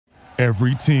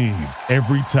Every team,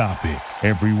 every topic,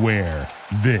 everywhere.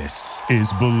 This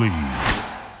is Believe.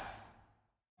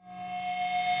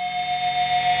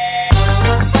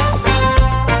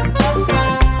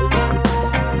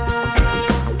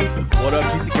 What up,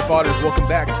 TCK Potters? Welcome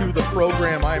back to the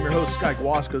program. I am your host, Sky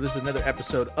Guasco. This is another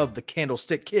episode of the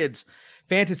Candlestick Kids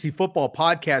Fantasy Football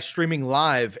Podcast, streaming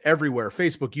live everywhere: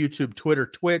 Facebook, YouTube, Twitter,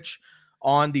 Twitch,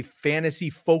 on the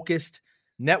Fantasy Focused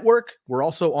Network. We're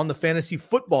also on the Fantasy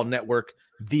Football Network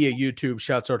via YouTube.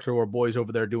 Shouts out to our boys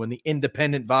over there doing the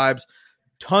independent vibes.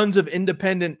 Tons of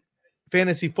independent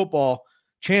fantasy football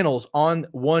channels on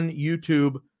one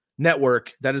YouTube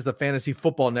network. That is the Fantasy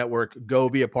Football Network. Go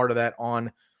be a part of that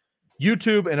on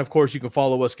YouTube. And of course, you can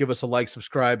follow us, give us a like,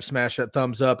 subscribe, smash that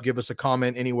thumbs up, give us a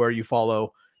comment anywhere you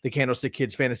follow the Candlestick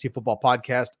Kids Fantasy Football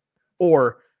Podcast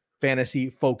or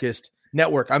Fantasy Focused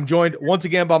Network. I'm joined once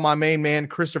again by my main man,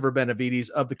 Christopher Benevides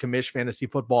of the Commish Fantasy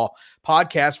Football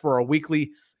Podcast for our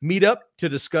weekly meetup to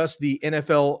discuss the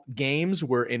NFL games.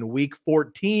 We're in week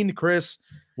 14, Chris.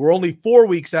 We're only 4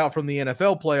 weeks out from the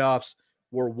NFL playoffs.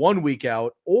 We're 1 week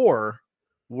out, or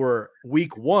we're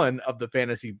week one of the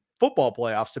fantasy football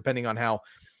playoffs, depending on how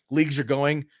leagues are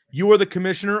going. You are the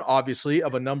commissioner, obviously,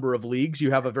 of a number of leagues. You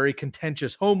have a very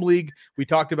contentious home league. We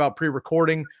talked about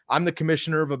pre-recording. I'm the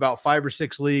commissioner of about 5 or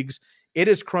 6 leagues. It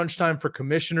is crunch time for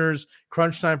commissioners,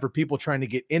 crunch time for people trying to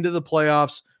get into the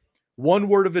playoffs. One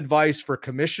word of advice for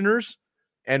commissioners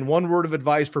and one word of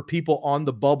advice for people on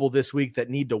the bubble this week that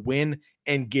need to win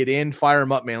and get in. Fire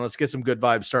them up, man. Let's get some good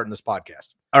vibes starting this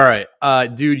podcast. All right.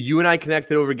 Dude, you and I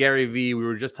connected over Gary V. We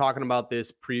were just talking about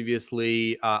this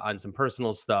previously on some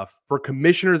personal stuff. For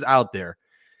commissioners out there,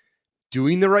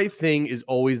 doing the right thing is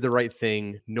always the right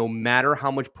thing, no matter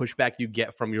how much pushback you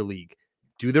get from your league.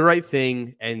 Do the right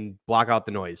thing and block out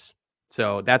the noise.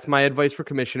 So that's my advice for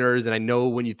commissioners. And I know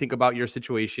when you think about your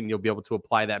situation, you'll be able to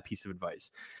apply that piece of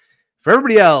advice. For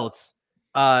everybody else,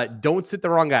 don't sit the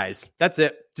wrong guys. That's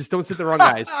it. Just don't sit the wrong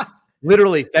guys.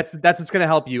 Literally, that's what's going to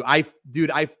help you. I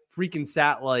freaking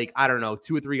sat like, I don't know,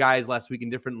 2 or 3 guys last week in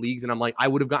different leagues. And I'm like, I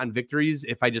would have gotten victories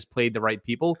if I just played the right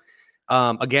people.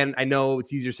 Again, I know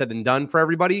it's easier said than done for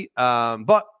everybody.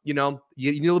 But you know,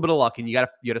 you need a little bit of luck and you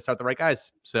gotta start the right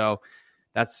guys. So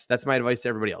that's my advice to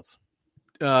everybody else.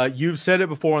 You've said it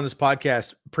before on this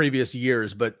podcast previous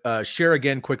years, but share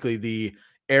again quickly the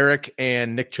Eric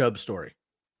and Nick Chubb story.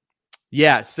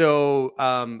 Yeah. So,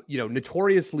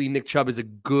 notoriously Nick Chubb is a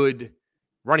good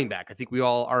running back. I think we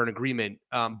all are in agreement.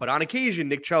 But on occasion,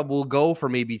 Nick Chubb will go for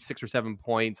maybe 6 or 7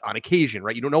 points on occasion,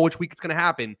 right? You don't know which week it's going to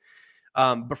happen.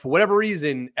 But for whatever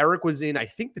reason, Eric was in, I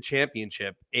think, the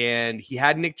championship, and he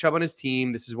had Nick Chubb on his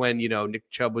team. This is when, Nick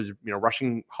Chubb was,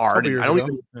 rushing hard. And I don't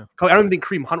even think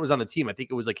Kareem Hunt was on the team. I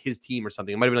think it was like his team or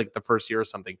something. It might've been like the first year or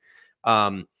something.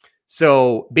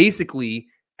 So basically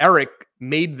Eric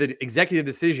made the executive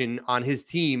decision on his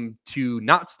team to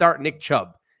not start Nick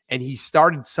Chubb, and he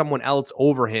started someone else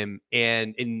over him.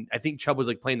 And I think Chubb was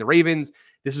like playing the Ravens.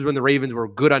 This is when the Ravens were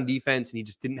good on defense and he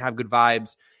just didn't have good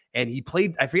vibes. And he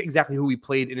played, I forget exactly who he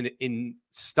played in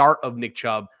start of Nick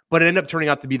Chubb, but it ended up turning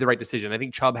out to be the right decision. I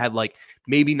think Chubb had like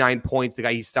maybe 9 points. The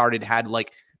guy he started had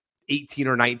like 18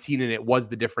 or 19, and it was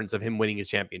the difference of him winning his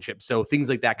championship. So things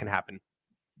like that can happen.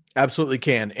 Absolutely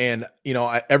can. And,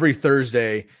 every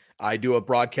Thursday I do a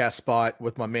broadcast spot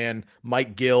with my man,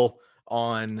 Mike Gill,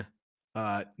 on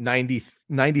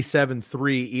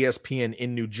 97.3 ESPN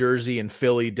in New Jersey and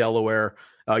Philly, Delaware,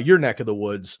 your neck of the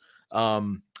woods.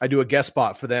 I do a guest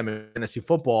spot for them in fantasy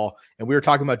football, and we were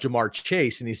talking about Jamar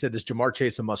Chase, and he said, "This Jamar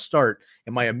Chase a must start?"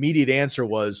 And my immediate answer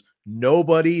was,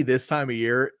 nobody this time of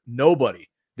year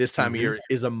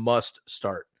is a must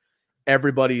start.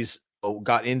 Everybody's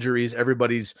got injuries.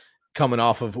 Everybody's coming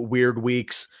off of weird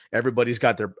weeks. Everybody's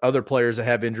got their other players that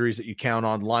have injuries that you count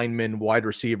on: linemen, wide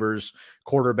receivers,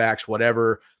 quarterbacks,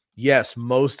 whatever. Yes,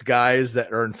 most guys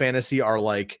that are in fantasy are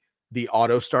like the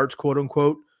auto starts, quote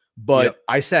unquote. But yep.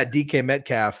 I sat DK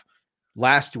Metcalf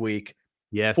last week.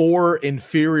 Yes. 4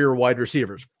 inferior wide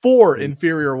receivers,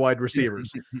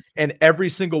 and every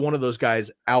single one of those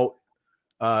guys out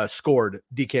scored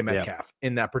DK Metcalf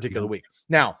in that particular week.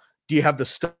 Now, do you have the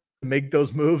stuff to make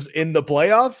those moves in the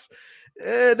playoffs?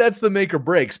 That's the make or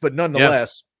breaks, but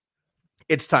nonetheless,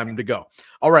 it's time to go.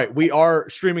 All right. We are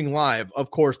streaming live.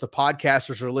 Of course, the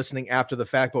podcasters are listening after the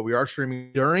fact, but we are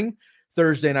streaming during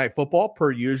Thursday Night Football,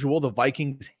 per usual. The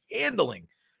Vikings handling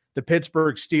the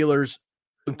Pittsburgh Steelers.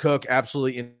 Cook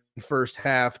absolutely in first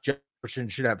half. Jefferson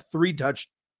should have 3 touchdowns.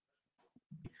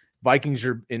 Vikings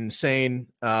are insane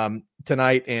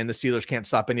tonight, and the Steelers can't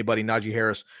stop anybody. Najee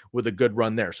Harris with a good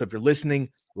run there. So if you're listening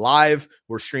live,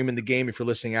 we're streaming the game. If you're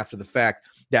listening after the fact,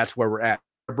 that's where we're at.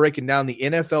 breaking down the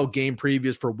NFL game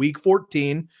previews for week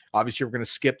 14. Obviously, we're going to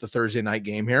skip the Thursday night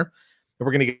game here, and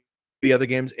we're going to get the other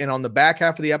games. And on the back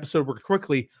half of the episode, we're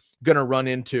quickly going to run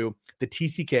into the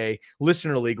TCK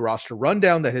Listener League roster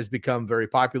rundown that has become very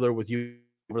popular with you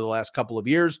over the last couple of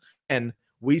years. And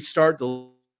we start the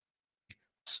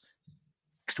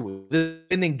next week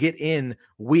and get in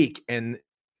week. And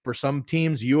for some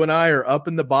teams, you and I are up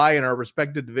in the bye in our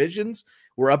respective divisions.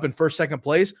 We're up in first, second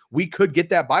place. We could get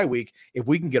that bye week if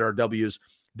we can get our W's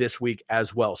this week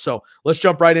as well. So let's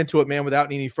jump right into it, man,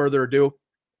 without any further ado.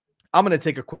 I'm going to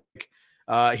take a quick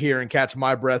here and catch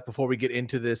my breath before we get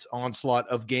into this onslaught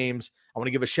of games. I want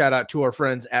to give a shout out to our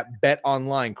friends at Bet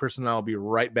Online. Chris and I will be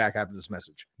right back after this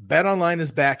message. Bet Online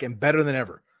is back and better than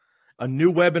ever. A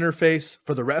new web interface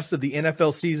for the rest of the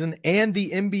NFL season and the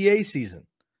NBA season.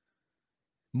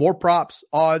 More props,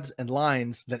 odds, and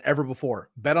lines than ever before.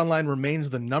 Bet Online remains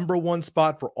the number one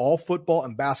spot for all football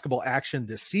and basketball action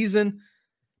this season.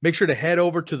 Make sure to head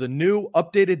over to the new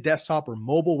updated desktop or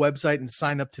mobile website and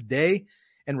sign up today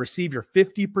and receive your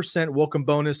 50% welcome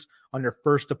bonus on your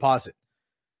first deposit.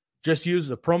 Just use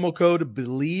the promo code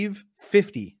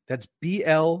BELIEVE50. That's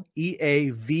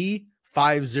BLEAV50.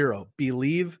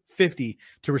 BELIEVE50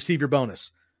 to receive your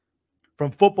bonus.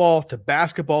 From football to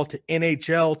basketball to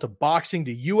NHL to boxing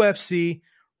to UFC,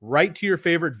 right to your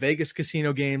favorite Vegas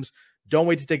casino games. Don't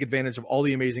wait to take advantage of all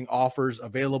the amazing offers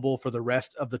available for the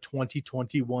rest of the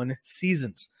 2021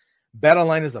 seasons.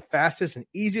 BetOnline is the fastest and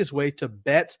easiest way to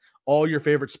bet all your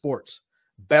favorite sports.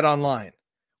 BetOnline,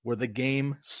 where the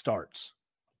game starts.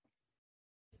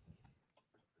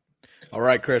 All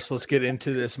right, Chris, let's get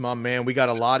into this, my man. We got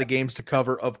a lot of games to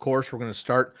cover, of course. We're going to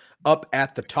start up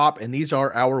at the top, and these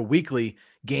are our weekly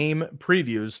game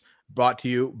previews brought to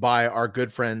you by our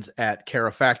good friends at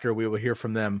Cara Factor. We will hear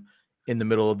from them in the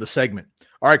middle of the segment.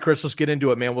 All right, Chris, let's get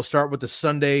into it, man. We'll start with the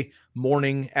Sunday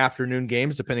morning, afternoon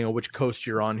games, depending on which coast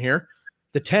you're on here.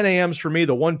 The 10 a.m.s for me,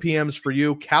 the 1 p.m.s for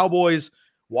you. Cowboys,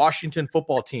 Washington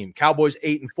football team. Cowboys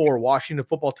 8-4, Washington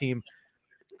football team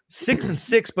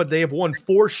 6-6, but they have won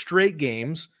 4 straight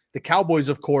games. The Cowboys,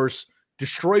 of course,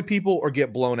 destroy people or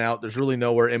get blown out. There's really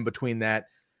nowhere in between that.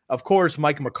 Of course,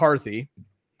 Mike McCarthy,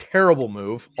 terrible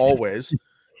move, always,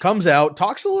 comes out,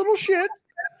 talks a little shit,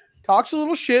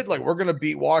 like we're going to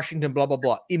beat Washington, blah, blah,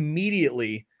 blah.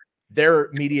 Immediately, their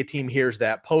media team hears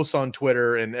that, posts on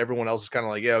Twitter, and everyone else is kind of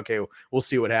like, yeah, okay, we'll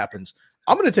see what happens.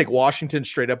 I'm going to take Washington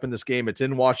straight up in this game. It's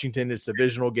in Washington. It's a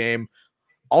divisional game.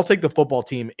 I'll take the football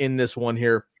team in this one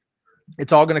here.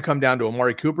 It's all going to come down to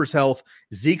Amari Cooper's health,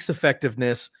 Zeke's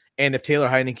effectiveness, and if Taylor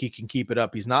Heineke can keep it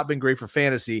up. He's not been great for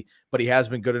fantasy, but he has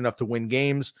been good enough to win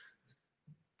games.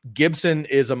 Gibson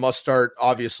is a must-start,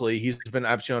 obviously. He's been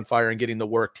absolutely on fire and getting the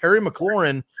work. Terry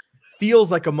McLaurin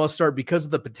feels like a must-start because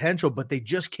of the potential, but they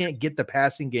just can't get the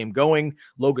passing game going.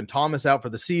 Logan Thomas out for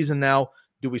the season now.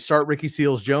 Do we start Ricky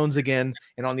Seals-Jones again?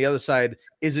 And on the other side,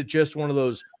 is it just one of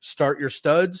those start your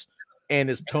studs? And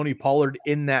is Tony Pollard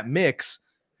in that mix?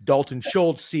 Dalton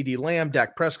Schultz, CeeDee Lamb,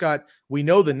 Dak Prescott. We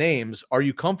know the names. Are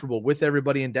you comfortable with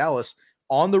everybody in Dallas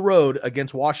on the road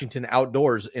against Washington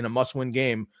outdoors in a must-win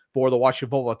game for the Washington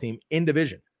football team in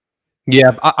division?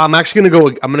 Yeah, I'm actually going to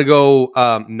go. I'm going to go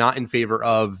not in favor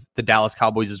of the Dallas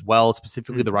Cowboys as well,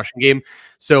 specifically the rushing game.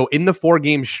 So in the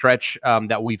 4-game stretch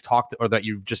that we've talked or that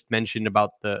you've just mentioned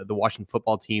about the Washington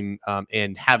football team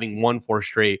and having won 4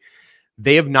 straight,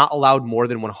 they have not allowed more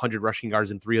than 100 rushing yards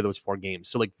in 3 of those 4 games.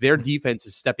 So like their defense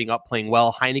is stepping up, playing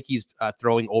well. Heineke's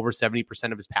throwing over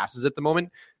 70% of his passes at the moment.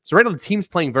 So right now the team's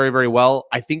playing very, very well.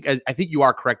 I think you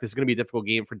are correct. This is going to be a difficult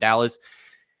game for Dallas.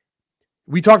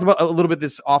 We talked about a little bit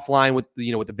this offline with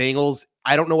the Bengals.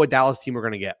 I don't know what Dallas team we're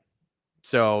going to get.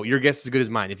 So your guess is as good as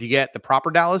mine. If you get the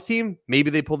proper Dallas team, maybe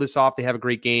they pull this off. They have a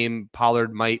great game.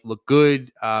 Pollard might look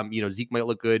good. Zeke might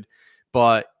look good.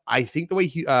 But I think the way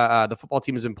the football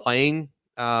team has been playing,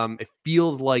 it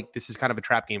feels like this is kind of a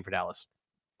trap game for Dallas.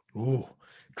 Ooh,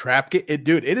 trap game,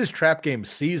 dude! It is trap game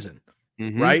season,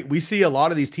 right? We see a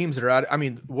lot of these teams that are out. I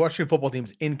mean, Washington football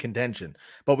team's in contention,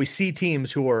 but we see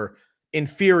teams who are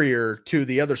inferior to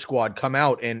the other squad come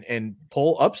out and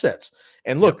pull upsets.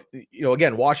 And look,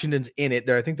 again, Washington's in it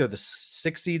there. I think they're the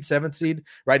 6th seed, 7th seed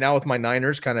right now with my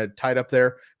Niners kind of tied up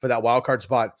there for that wild card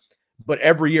spot. But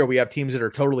every year we have teams that are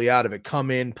totally out of it,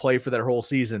 come in, play for their whole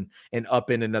season, and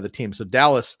up in another team. So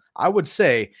Dallas, I would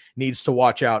say, needs to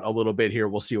watch out a little bit here.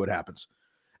 We'll see what happens.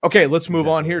 Okay, let's move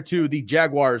on here to the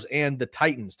Jaguars and the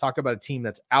Titans. Talk about a team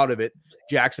that's out of it.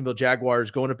 Jacksonville Jaguars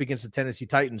going up against the Tennessee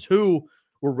Titans, who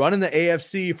we're running the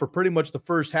AFC for pretty much the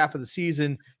first half of the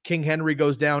season. King Henry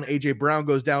goes down, AJ Brown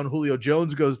goes down, Julio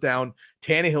Jones goes down,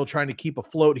 Tannehill trying to keep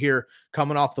afloat here,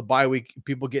 coming off the bye week,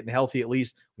 people getting healthy at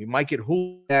least. We might get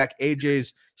Julio back.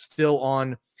 AJ's still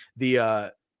on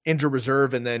the injured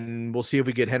reserve, and then we'll see if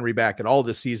we get Henry back at all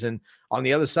this season. On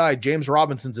the other side, James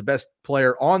Robinson's the best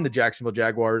player on the Jacksonville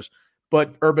Jaguars,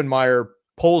 but Urban Meyer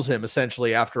pulls him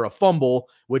essentially after a fumble,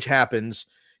 which happens,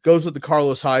 goes with the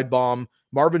Carlos Hyde bomb.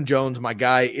 Marvin Jones, my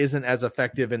guy, isn't as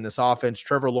effective in this offense.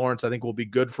 Trevor Lawrence, I think, will be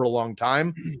good for a long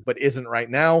time, but isn't right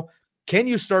now. Can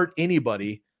you start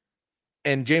anybody?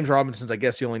 And James Robinson's, I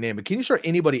guess, the only name, but can you start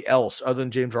anybody else other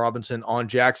than James Robinson on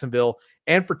Jacksonville?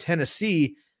 And for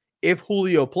Tennessee, if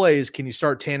Julio plays, can you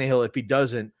start Tannehill? If he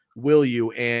doesn't, will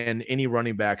you? And any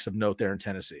running backs of note there in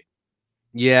Tennessee?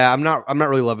 Yeah, I'm not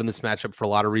really loving this matchup for a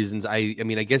lot of reasons. I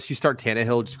mean, I guess you start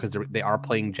Tannehill just because they are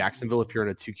playing Jacksonville. If you're in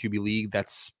a 2 QB league,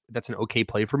 that's an okay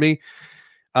play for me.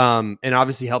 And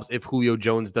obviously helps if Julio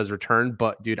Jones does return.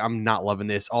 But dude, I'm not loving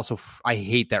this. Also, I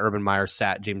hate that Urban Meyer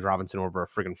sat James Robinson over a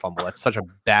friggin' fumble. That's such a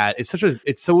bad.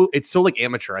 It's so like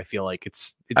amateur. I feel like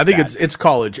it's I think it's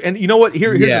college. And you know what?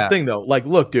 Here's the thing though. Like,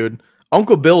 look, dude,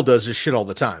 Uncle Bill does this shit all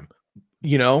the time.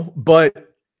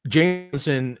 But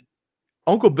Jameson.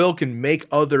 Uncle Bill can make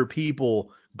other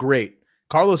people great.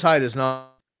 Carlos Hyde is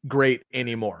not great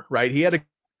anymore, right? He had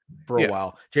for a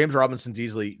while. James Robinson's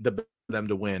easily the best for them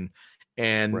to win.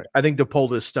 And I think to pull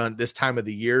this stunt this time of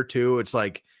the year too, it's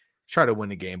like try to win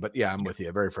the game. But yeah, I'm with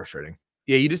you. Very frustrating.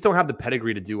 Yeah, you just don't have the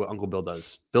pedigree to do what Uncle Bill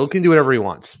does. Bill can do whatever he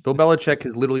wants. Bill Belichick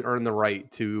has literally earned the right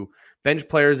to bench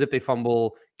players if they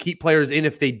fumble, keep players in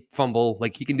if they fumble.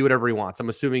 Like he can do whatever he wants. I'm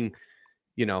assuming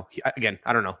again,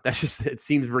 I don't know. It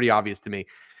seems pretty obvious to me.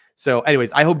 So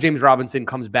anyways, I hope James Robinson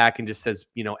comes back and just says,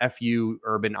 F you,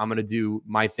 Urban, I'm going to do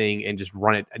my thing and just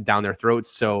run it down their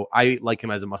throats. So I like him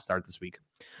as a must start this week.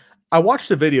 I watched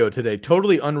a video today,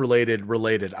 totally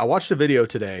related. I watched a video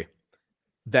today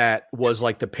that was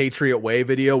like the Patriot Way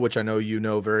video, which I know you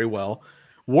know very well.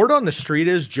 Word on the street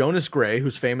is Jonas Gray,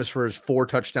 who's famous for his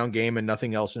 4-touchdown game and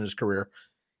nothing else in his career.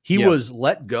 He was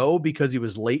let go because he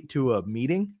was late to a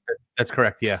meeting. That's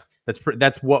correct. Yeah, that's what came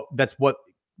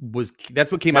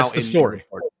out. That's the story.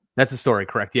 That's the story.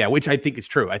 Correct. Yeah, which I think is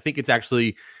true. I think it's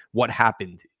actually what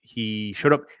happened. He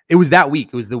showed up. It was that week.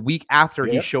 It was the week after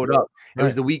he showed up. It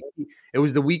was the week. It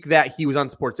was the week that he was on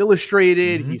Sports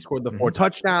Illustrated. He scored the 4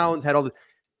 touchdowns. Had all the,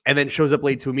 and then shows up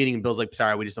late to a meeting. And Bill's like,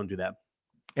 "Sorry, we just don't do that."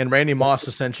 And Randy Moss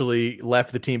essentially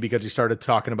left the team because he started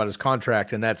talking about his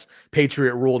contract, and that's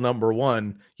Patriot rule number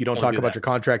 1. You don't talk about your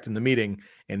contract in the meeting.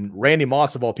 And Randy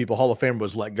Moss, of all people, Hall of Famer,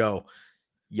 was let go.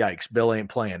 Yikes, Bill ain't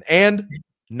playing. And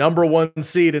number 1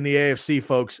 seed in the AFC,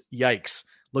 folks. Yikes.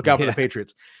 Look out for the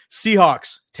Patriots.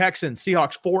 Seahawks, Texans.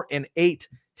 Seahawks 4-8.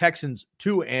 Texans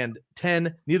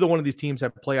 2-10. Neither one of these teams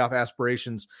have playoff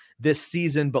aspirations this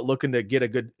season, but looking to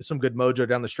get some good mojo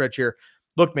down the stretch here.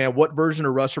 Look, man, what version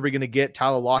of Russ are we going to get?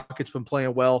 Tyler Lockett's been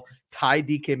playing well. Tied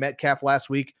DK Metcalf last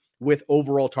week with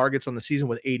overall targets on the season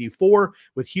with 84.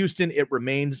 With Houston, it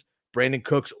remains Brandon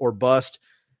Cooks or bust.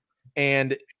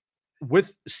 And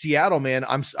with Seattle, man,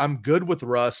 I'm good with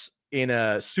Russ in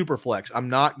a super flex. I'm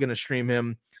not going to stream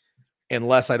him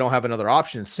unless I don't have another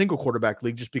option. Single quarterback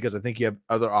league, just because I think you have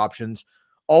other options.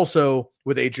 Also,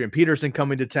 with Adrian Peterson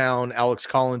coming to town, Alex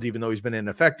Collins, even though he's been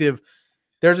ineffective,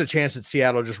 there's a chance that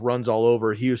Seattle just runs all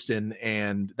over Houston,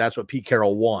 and that's what Pete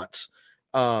Carroll wants.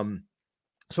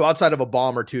 So outside of a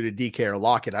bomb or two to DK or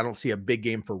Lockett, I don't see a big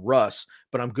game for Russ,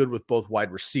 but I'm good with both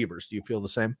wide receivers. Do you feel the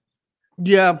same?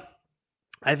 Yeah,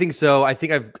 I think so. I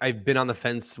think I've been on the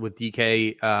fence with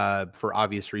DK for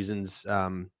obvious reasons.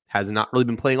 Has not really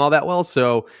been playing all that well,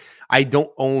 so I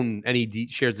don't own any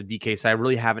shares of DK, so I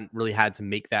really haven't had to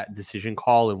make that decision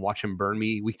call and watch him burn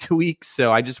me week to week.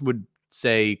 So I just would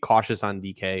say cautious on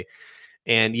DK.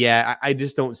 And yeah, I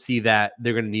just don't see that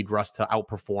they're going to need Russ to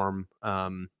outperform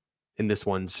in this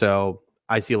one. So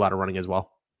I see a lot of running as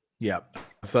well. Yeah.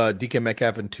 If DK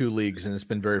Metcalf in 2 leagues, and it's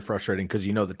been very frustrating because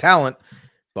you know the talent,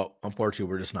 but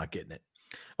unfortunately we're just not getting it.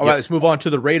 All right, let's move on to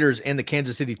the Raiders and the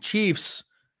Kansas City Chiefs.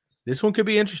 This one could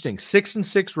be interesting.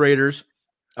 6-6 Raiders.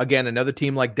 Again, another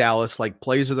team like Dallas, like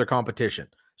plays to their competition.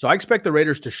 So I expect the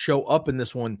Raiders to show up in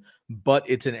this one, but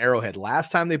it's an Arrowhead.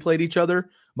 Last time they played each other,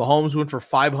 Mahomes went for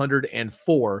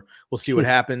 504. We'll see what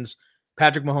happens.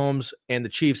 Patrick Mahomes and the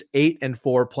Chiefs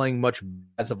 8-4, playing much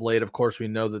as of late. Of course, we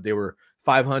know that they were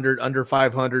 500, under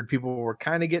 500. People were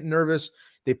kind of getting nervous.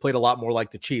 They played a lot more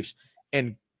like the Chiefs.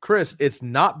 And Chris, it's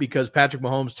not because Patrick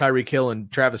Mahomes, Tyreek Hill,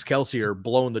 and Travis Kelce are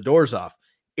blowing the doors off.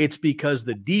 It's because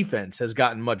the defense has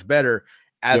gotten much better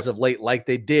as of late, like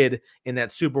they did in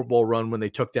that Super Bowl run when they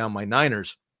took down my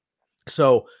Niners.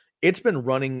 So it's been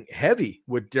running heavy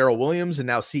with Darrell Williams and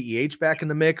now CEH back in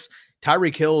the mix.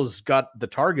 Tyreek Hill's got the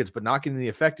targets, but not getting the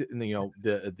effect,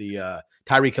 the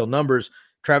Tyreek Hill numbers.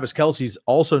 Travis Kelce's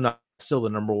also not still the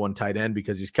number one tight end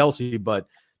because he's Kelce, but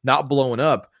not blowing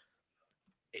up.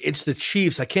 It's the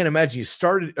Chiefs. I can't imagine you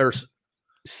started or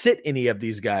sit any of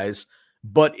these guys,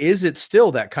 but is it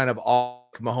still that kind of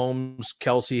Mahomes,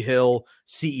 Kelce, Hill,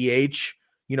 CEH?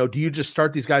 Do you just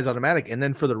start these guys automatic? And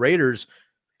then for the Raiders,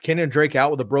 Kenyon Drake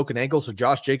out with a broken ankle, so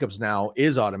Josh Jacobs now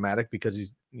is automatic because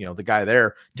he's, the guy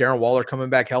there. Darren Waller coming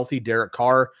back healthy. Derek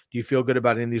Carr. Do you feel good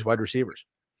about any of these wide receivers?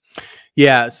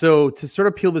 Yeah, so to sort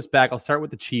of peel this back, I'll start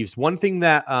with the Chiefs. One thing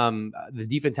that the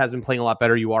defense has been playing a lot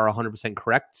better. You are 100%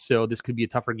 correct. So this could be a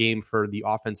tougher game for the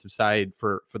offensive side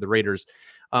for the Raiders.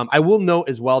 I will note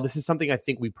as well, this is something I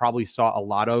think we probably saw a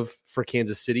lot of for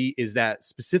Kansas City, is that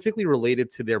specifically related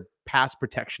to their pass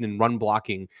protection and run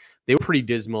blocking, they were pretty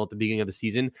dismal at the beginning of the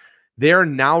season. They're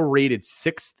now rated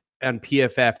 6th on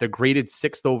PFF. They're graded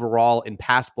 6th overall in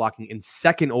pass blocking and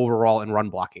 2nd overall in run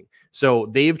blocking. So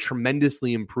they've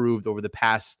tremendously improved over the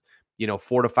past,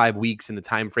 4 to 5 weeks in the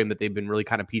time frame that they've been really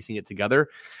kind of piecing it together.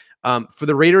 For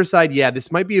the Raiders side, yeah,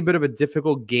 this might be a bit of a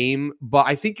difficult game, but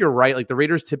I think you're right. Like, the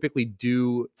Raiders typically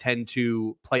do tend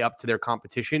to play up to their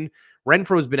competition.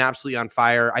 Renfro's been absolutely on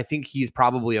fire. I think he's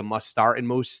probably a must start in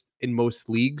most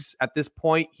leagues at this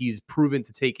point. He's proven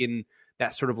to take in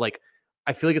that sort of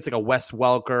I feel like it's like a Wes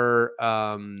Welker,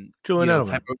 Julian Edelman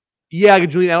type of, like a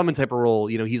Julian Edelman type of role.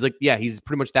 He's he's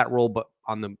pretty much that role, but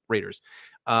on the Raiders.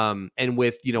 And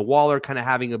with, Waller kind of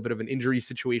having a bit of an injury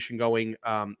situation going,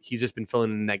 he's just been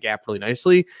filling in that gap really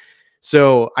nicely.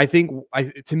 So I think,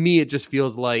 to me, it just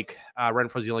feels like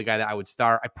Renfro's the only guy that I would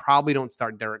start. I probably don't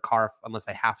start Derek Carr unless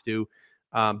I have to.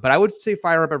 But I would say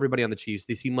fire up everybody on the Chiefs.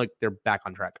 They seem like they're back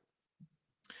on track.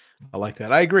 I like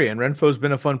that. I agree. And Renfro's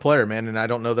been a fun player, man. And I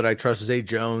don't know that I trust Zay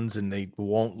Jones, and they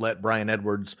won't let Brian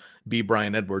Edwards be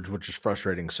Brian Edwards, which is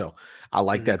frustrating. So I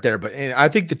like that there. But I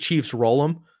think the Chiefs roll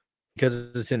them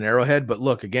because it's in Arrowhead. But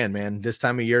look, again, man, this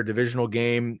time of year, divisional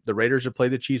game, the Raiders have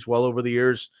played the Chiefs well over the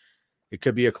years. It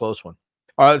could be a close one.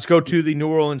 All right, let's go to the New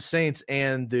Orleans Saints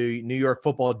and the New York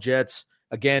Football Jets.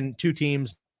 Again, two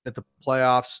teams at the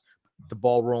playoffs. The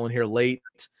ball rolling here late.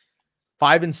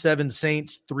 5-7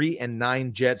 Saints,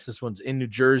 3-9 Jets. This one's in New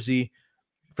Jersey.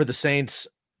 For the Saints,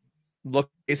 look,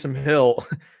 Taysom Hill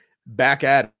back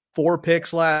at 4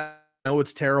 picks last. I know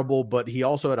it's terrible, but he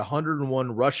also had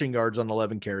 101 rushing yards on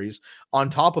 11 carries, on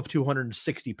top of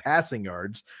 260 passing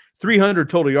yards. 300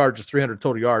 total yards is 300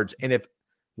 total yards. And if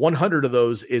 100 of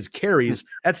those is carries,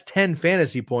 that's 10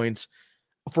 fantasy points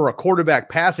for a quarterback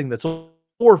passing. That's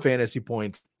 4 fantasy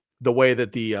points the way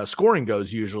that the scoring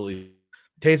goes usually.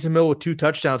 Taysom Hill with 2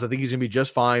 touchdowns. I think he's going to be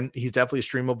just fine. He's definitely a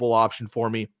streamable option for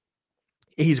me.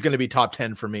 He's going to be top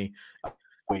 10 for me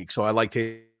week. So I like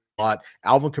Taysom a lot.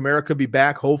 Alvin Kamara could be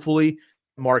back, hopefully.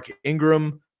 Mark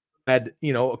Ingram had, a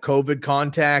COVID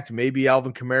contact. Maybe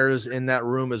Alvin Kamara's in that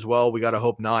room as well. We got to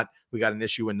hope not. We got an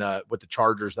issue with the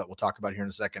Chargers that we'll talk about here in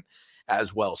a second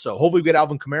as well. So hopefully we get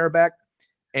Alvin Kamara back,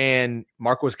 and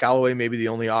Marquez Callaway maybe the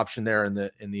only option there in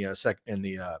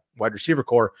the wide receiver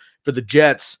core. For the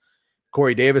Jets,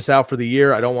 Corey Davis out for the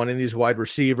year. I don't want any of these wide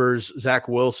receivers. Zach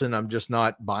Wilson, I'm just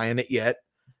not buying it yet.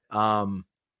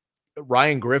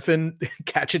 Ryan Griffin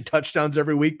catching touchdowns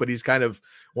every week, but he's kind of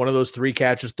one of those 3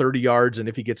 catches, 30 yards, and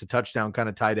if he gets a touchdown, kind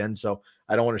of tight end. So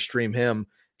I don't want to stream him.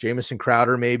 Jamison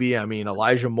Crowder, maybe. I mean,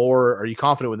 Elijah Moore. Are you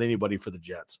confident with anybody for the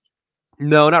Jets?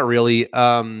 No, not really.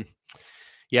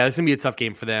 Yeah, this is going to be a tough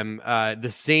game for them. The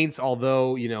Saints,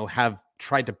 although, have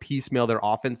tried to piecemeal their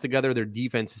offense together, their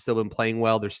defense has still been playing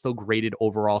well. They're still graded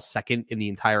overall 2nd in the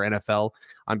entire NFL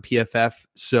on PFF.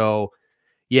 So,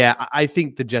 yeah, I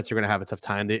think the Jets are going to have a tough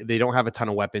time. They don't have a ton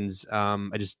of weapons.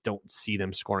 I just don't see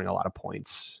them scoring a lot of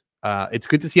points. It's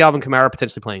good to see Alvin Kamara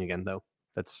potentially playing again, though.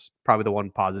 That's probably the one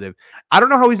positive. I don't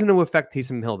know how he's going to affect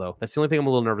Taysom Hill, though. That's the only thing I'm a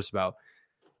little nervous about.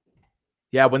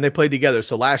 Yeah, when they played together.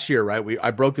 So last year, right,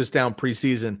 I broke this down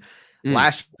preseason.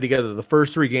 Last year together, the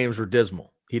first 3 games were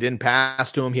dismal. He didn't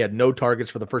pass to him. He had no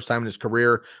targets for the first time in his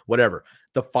career, whatever.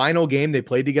 The final game they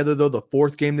played together, though, the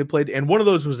 4th game they played, and one of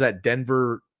those was that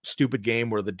Denver stupid game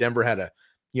where the Denver had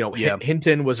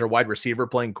Hinton was their wide receiver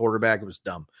playing quarterback. It was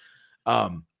dumb.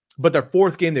 But their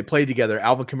 4th game they played together,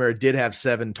 Alvin Kamara did have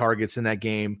 7 targets in that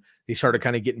game. They started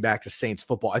kind of getting back to Saints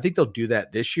football. I think they'll do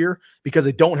that this year because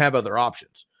they don't have other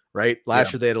options, right?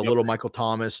 Last year they had a little Michael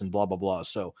Thomas and blah, blah, blah.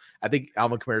 So I think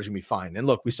Alvin Kamara is going to be fine. And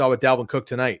look, we saw with Dalvin Cook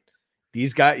tonight.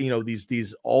 These guys,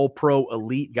 these all-pro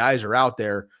elite guys are out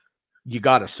there. You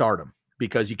got to start them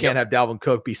because you can't have Dalvin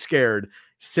Cook be scared,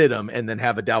 sit him, and then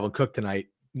have a Dalvin Cook tonight,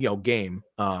 game.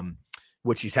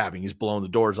 which he's having. He's blowing the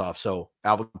doors off. So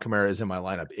Alvin Kamara is in my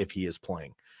lineup if he is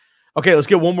playing. Okay, let's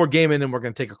get one more game in, and we're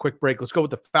going to take a quick break. Let's go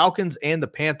with the Falcons and the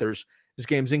Panthers. This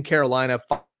game's in Carolina,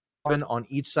 5 on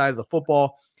each side of the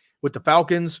football. With the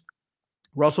Falcons,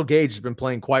 Russell Gage has been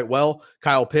playing quite well.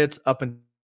 Kyle Pitts up and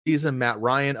season. Matt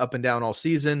Ryan up and down all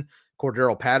season.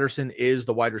 Cordero Patterson is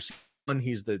the wide receiver one.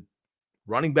 He's the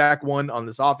running back one on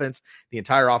this offense. The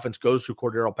entire offense goes through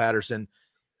Cordero Patterson.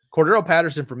 Cordero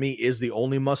Patterson, for me, is the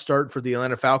only must-start for the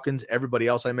Atlanta Falcons. Everybody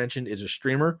else I mentioned is a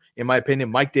streamer. In my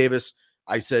opinion, Mike Davis,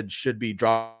 I said, should be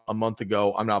dropped a month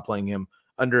ago. I'm not playing him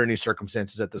under any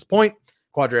circumstances at this point.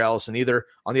 Quadre Allison either.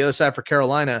 On the other side for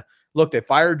Carolina, look, they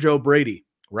fired Joe Brady,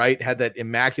 right? Had that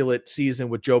immaculate season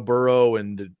with Joe Burrow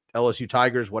and the LSU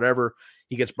Tigers, whatever.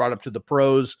 He gets brought up to the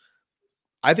pros.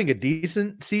 I think a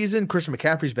decent season. Christian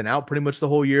McCaffrey's been out pretty much the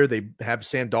whole year. They have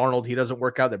Sam Darnold. He doesn't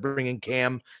work out. They bring in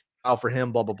Cam out for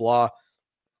him, blah, blah, blah.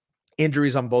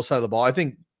 Injuries on both sides of the ball. I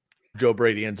think Joe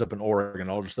Brady ends up in Oregon.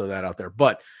 I'll just throw that out there.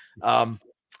 But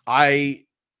I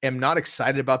am not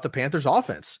excited about the Panthers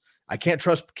offense. I can't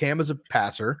trust Cam as a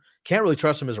passer. Can't really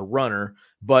trust him as a runner.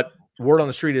 But word on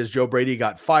the street is Joe Brady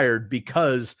got fired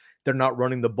because they're not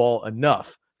running the ball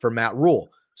enough for Matt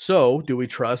Rule. So do we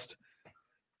trust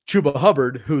Chuba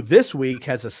Hubbard, who this week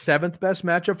has a 7th best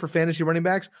matchup for fantasy running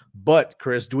backs? But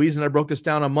Chris Dweez and I broke this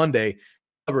down on Monday.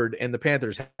 Hubbard and the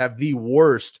Panthers have the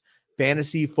worst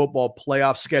fantasy football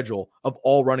playoff schedule of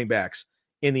all running backs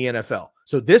in the NFL.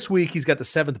 So this week he's got the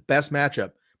 7th best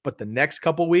matchup, but the next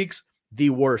couple weeks, the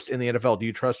worst in the NFL. Do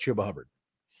you trust Chuba Hubbard?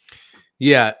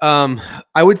 Yeah,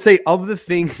 I would say of the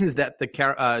things that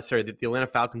the Atlanta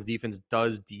Falcons defense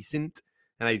does decent,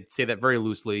 and I say that very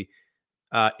loosely,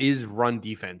 is run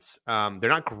defense. They're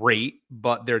not great,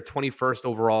 but they're 21st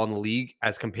overall in the league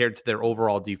as compared to their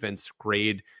overall defense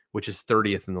grade, which is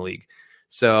 30th in the league.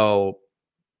 So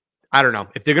I don't know.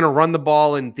 If they're going to run the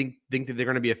ball and think that they're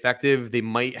going to be effective, they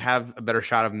might have a better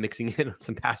shot of mixing in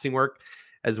some passing work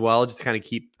as well, just to kind of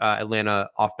keep Atlanta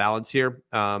off balance here.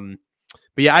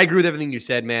 But yeah, I agree with everything you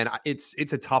said, man. It's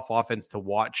a tough offense to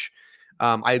watch.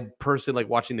 I personally like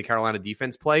watching the Carolina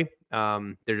defense play.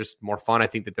 They're just more fun. I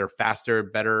think that they're faster,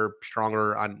 better,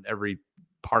 stronger on every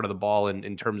part of the ball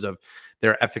in terms of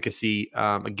their efficacy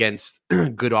against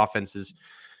good offenses.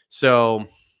 So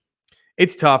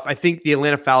it's tough. I think the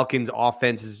Atlanta Falcons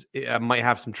offense might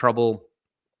have some trouble.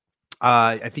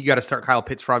 I think you got to start Kyle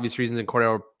Pitts for obvious reasons and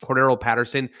Cordero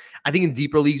Patterson. I think in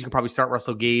deeper leagues, you can probably start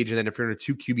Russell Gage. And then if you're in a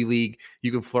 2 QB league,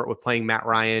 you can flirt with playing Matt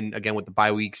Ryan again with the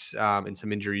bye weeks and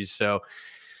some injuries. So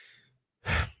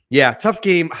yeah, tough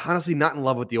game. Honestly, not in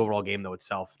love with the overall game though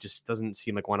itself. Just doesn't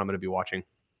seem like one I'm going to be watching.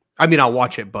 I mean, I'll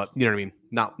watch it, but you know what I mean?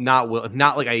 Not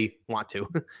like I want to.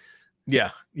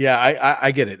 Yeah,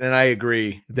 I get it. And I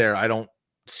agree there. I don't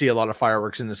see a lot of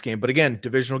fireworks in this game. But again,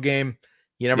 divisional game,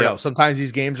 you never know. Sometimes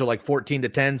these games are like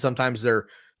 14-10. Sometimes they're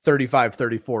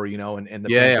 35-34, and the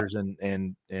Panthers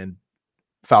and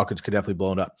Falcons could definitely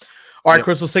blow it up. All right,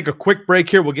 Chris, let's take a quick break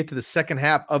here. We'll get to the second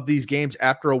half of these games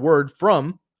after a word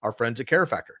from our friends at Care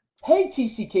Factor. Hey,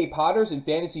 TCK Potters and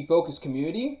Fantasy Focus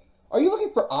community. Are you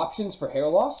looking for options for hair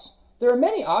loss? There are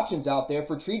many options out there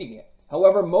for treating it.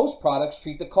 However, most products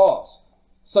treat the cause,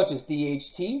 such as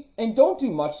DHT, and don't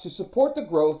do much to support the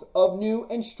growth of new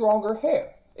and stronger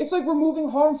hair. It's like removing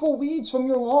harmful weeds from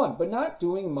your lawn, but not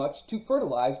doing much to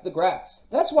fertilize the grass.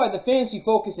 That's why the Fantasy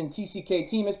Focus and TCK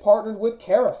team has partnered with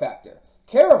Care Factor.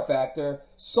 Care Factor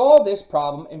saw this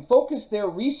problem and focused their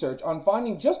research on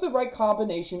finding just the right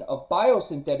combination of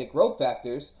biosynthetic growth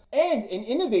factors and an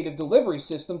innovative delivery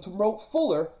system to promote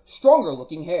fuller, stronger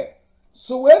looking hair.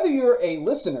 So whether you're a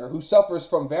listener who suffers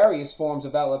from various forms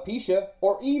of alopecia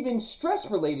or even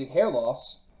stress-related hair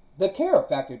loss, the Care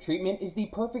Factor treatment is the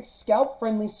perfect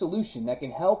scalp-friendly solution that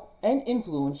can help and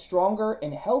influence stronger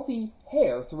and healthy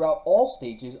hair throughout all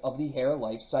stages of the hair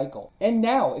life cycle. And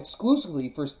now,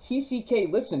 exclusively for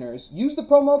TCK listeners, use the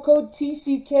promo code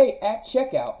TCK at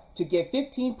checkout to get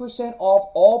 15%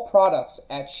 off all products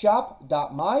at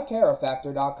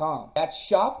shop.mycarefactor.com. That's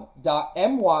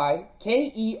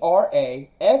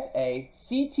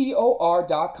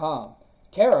shop.mycarefactor.com.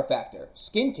 Care Factor,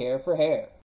 skincare for hair.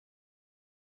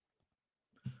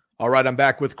 All right, I'm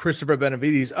back with Christopher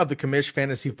Benevides of the Commish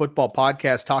Fantasy Football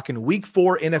Podcast talking Week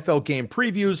 4 NFL game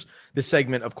previews. This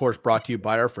segment, of course, brought to you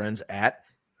by our friends at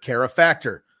Care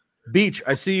Factor. Beach,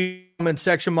 I see you in the comment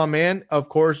section, my man. Of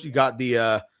course, you got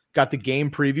the game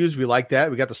previews. We like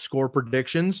that. We got the score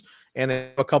predictions and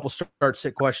a couple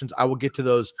start-sit questions. I will get to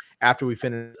those after we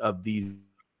finish of these.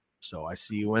 So I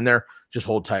see you in there. Just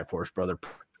hold tight for us, brother.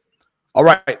 All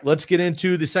right, let's get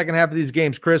into the second half of these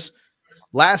games. Chris,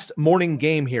 Last morning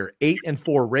game here,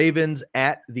 8-4 Ravens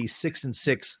at the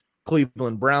 6-6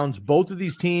 Cleveland Browns. Both of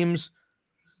these teams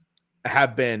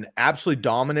have been absolutely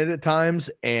dominant at times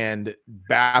and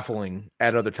baffling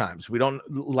at other times.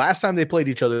 Last time they played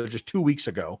each other just 2 weeks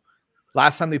ago.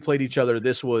 Last time they played each other,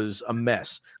 this was a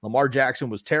mess. Lamar Jackson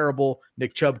was terrible.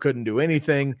 Nick Chubb couldn't do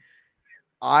anything.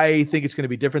 I think it's going to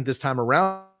be different this time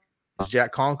around.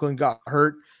 Jack Conklin got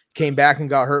hurt, came back and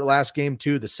got hurt last game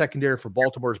too. The secondary for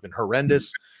Baltimore has been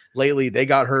horrendous lately. They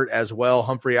got hurt as well.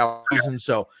 Humphrey out season.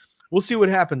 So we'll see what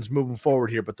happens moving forward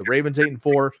here. But the Ravens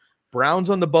 8-4, Browns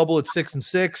on the bubble at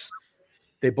 6-6.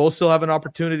 They both still have an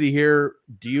opportunity here.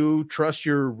 Do you trust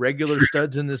your regular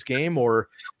studs in this game? Or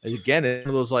again, one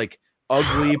of those like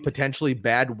ugly, potentially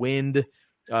bad wind,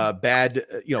 bad,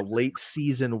 late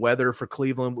season weather for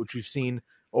Cleveland, which we've seen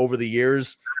over the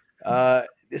years.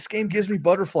 This game gives me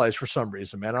butterflies for some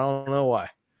reason, man. I don't know why.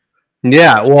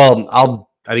 Yeah, well,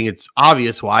 I think it's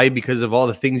obvious why, because of all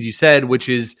the things you said, which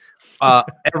is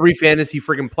every fantasy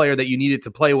freaking player that you needed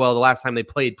to play well the last time they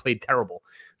played terrible.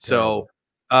 So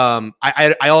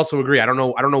I also agree. I don't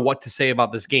know what to say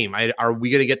about this game. Are we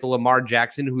going to get the Lamar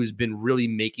Jackson who's been really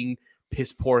making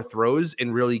piss poor throws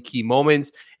in really key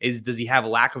moments? Does he have a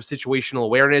lack of situational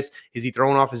awareness? Is he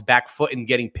throwing off his back foot and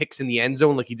getting picks in the end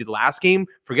zone like he did last game?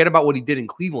 Forget about what he did in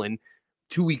Cleveland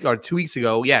 2 weeks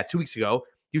ago. Yeah, 2 weeks ago.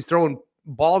 He was throwing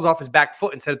balls off his back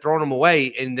foot instead of throwing them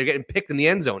away, and they're getting picked in the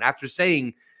end zone after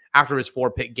saying after his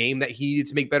 4-pick game that he needed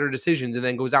to make better decisions, and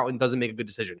then goes out and doesn't make a good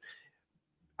decision.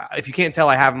 If you can't tell,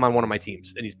 I have him on one of my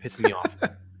teams, and he's pissing me off.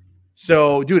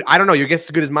 So, dude, I don't know. Your guess is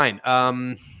as good as mine.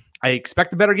 I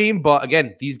expect a better game, but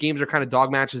again, these games are kind of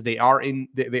dog matches. They are in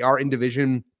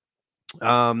division.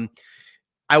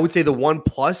 I would say the one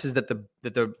plus is that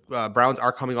the Browns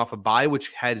are coming off a bye, which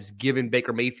has given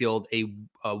Baker Mayfield a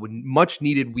much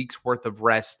needed week's worth of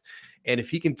rest. And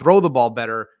if he can throw the ball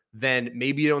better, then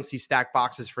maybe you don't see stack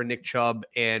boxes for Nick Chubb,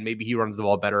 and maybe he runs the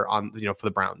ball better for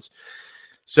the Browns.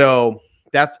 So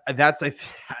that's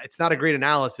it's not a great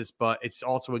analysis, but it's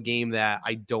also a game that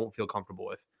I don't feel comfortable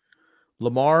with.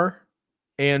 Lamar,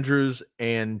 Andrews,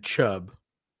 and Chubb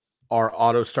are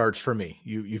auto starts for me.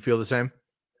 You feel the same?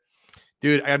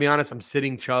 Dude, I gotta be honest, I'm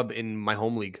sitting Chubb in my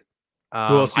home league. Who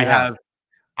else do you have?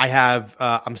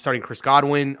 I'm starting Chris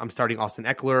Godwin, I'm starting Austin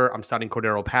Eckler, I'm starting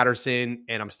Cordero Patterson,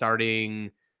 and I'm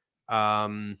starting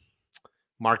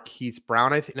Marquise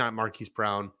Brown. I think not Marquise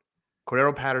Brown.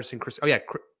 Cordero Patterson,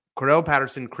 Cordero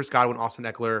Patterson, Chris Godwin, Austin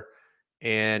Eckler.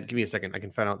 And give me a second. I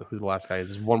can find out who the last guy is.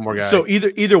 There's one more guy. So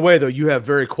either way, though, you have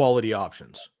very quality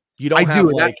options. You don't have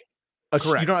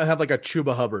you don't have like a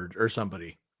Chuba Hubbard or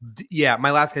somebody. Yeah, my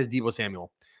last guy is Deebo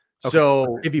Samuel. Okay.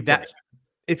 So if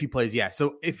he plays, yeah.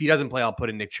 So if he doesn't play, I'll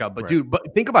put in Nick Chubb. But dude,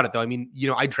 think about it though. I mean,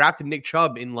 I drafted Nick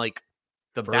Chubb in like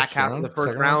the back half of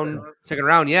the second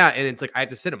round. Yeah, and it's like I have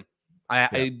to sit him.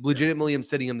 I legitimately am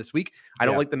sitting him this week. I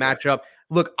don't like the matchup.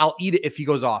 Look, I'll eat it if he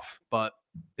goes off, but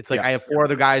it's like I have 4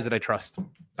 other guys that I trust.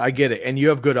 I get it. And you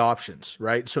have good options,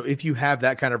 right? So if you have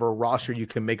that kind of a roster, you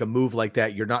can make a move like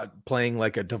that. You're not playing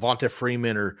like a Devonta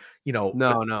Freeman or,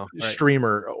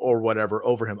 streamer or whatever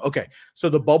over him. Okay. So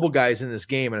the bubble guys in this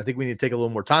game, and I think we need to take a little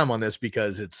more time on this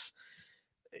because it's,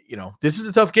 this is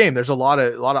a tough game. There's a lot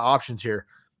of options here.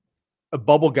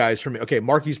 Bubble guys for me. Okay.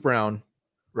 Marquise Brown,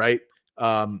 right?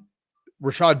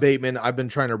 Rashad Bateman. I've been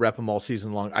trying to rep him all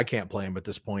season long. I can't play him at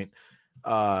this point.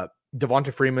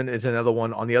 Devonta Freeman is another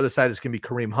one. On the other side, it's going to be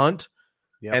Kareem Hunt,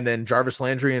 and then Jarvis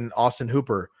Landry and Austin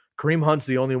Hooper. Kareem Hunt's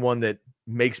the only one that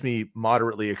makes me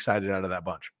moderately excited out of that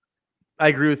bunch. I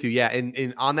agree with you. Yeah,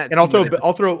 and on that, and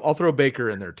I'll throw Baker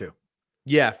in there too.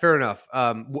 Yeah, fair enough.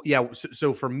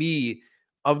 So for me,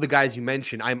 of the guys you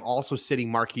mentioned, I'm also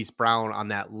sitting Marquise Brown on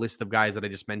that list of guys that I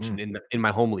just mentioned in my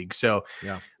home league. So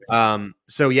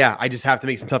I just have to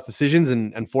make some tough decisions,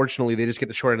 and unfortunately, they just get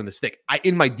the short end of the stick.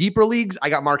 In my deeper leagues,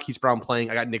 I got Marquise Brown playing,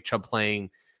 I got Nick Chubb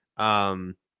playing.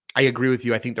 I agree with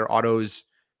you. I think they're autos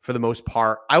for the most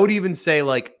part. I would even say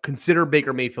consider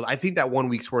Baker Mayfield. I think that 1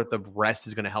 week's worth of rest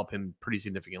is going to help him pretty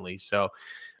significantly. So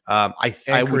I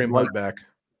would Hunt back.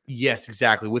 Yes,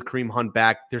 exactly. With Kareem Hunt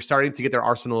back, they're starting to get their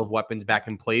arsenal of weapons back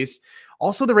in place.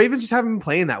 Also, the Ravens just haven't been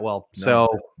playing that well. No.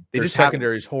 So their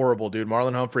secondary is horrible, dude.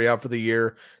 Marlon Humphrey out for the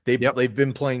year. They've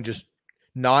been playing just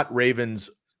not Ravens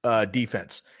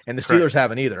defense. And the Steelers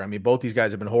haven't either. I mean, both these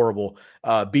guys have been horrible.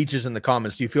 Beaches in the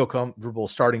comments. Do you feel comfortable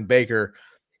starting Baker?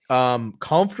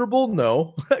 Comfortable?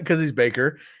 No, because he's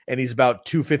Baker and he's about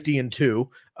 250-2.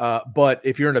 But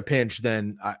if you're in a pinch,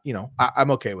 then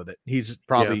I'm okay with it. He's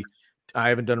probably I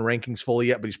haven't done rankings fully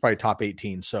yet, but he's probably top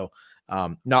 18. So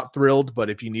not thrilled, but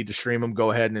if you need to stream him,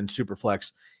 go ahead and in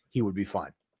Superflex, he would be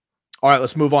fine. All right,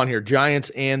 let's move on here. Giants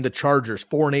and the Chargers.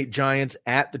 4-8 Giants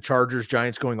at the Chargers.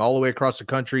 Giants going all the way across the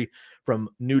country from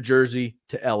New Jersey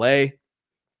to LA.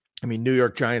 I mean, New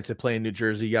York Giants that play in New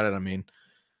Jersey. You got it. I mean,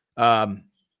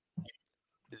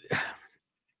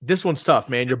 this one's tough,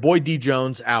 man. Your boy D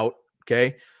Jones out.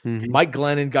 Okay. Mm-hmm. Mike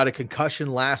Glennon got a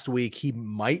concussion last week. He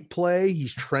might play.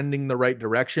 He's trending the right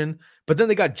direction. But then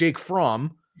they got Jake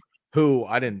Fromm, who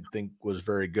I didn't think was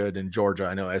very good in Georgia.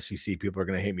 I know SEC people are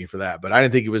going to hate me for that, but I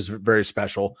didn't think he was very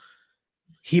special.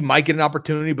 He might get an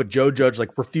opportunity, but Joe Judge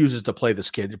refuses to play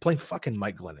this kid. You're playing fucking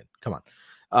Mike Glennon. Come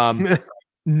on.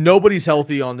 Nobody's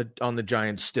healthy on the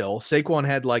Giants still. Saquon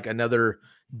had another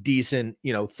decent,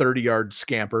 30-yard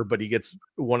scamper, but he gets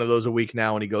one of those a week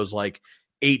now, and he goes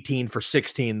 18 for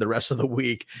 16 the rest of the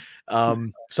week.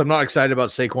 So I'm not excited about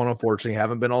Saquon, unfortunately.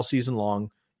 Haven't been all season long.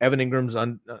 Evan Ingram's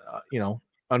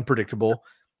unpredictable.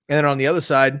 And then on the other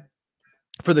side,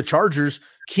 for the Chargers,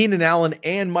 Keenan Allen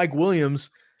and Mike Williams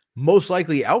most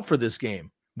likely out for this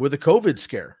game with a COVID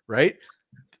scare, right?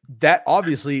 That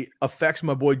obviously affects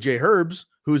my boy Jay Herbs,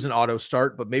 who's an auto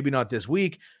start, but maybe not this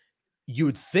week. You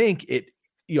would think it,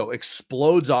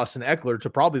 explodes Austin Eckler to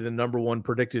probably the number one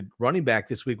predicted running back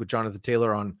this week with Jonathan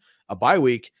Taylor on a bye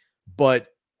week. But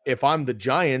if I'm the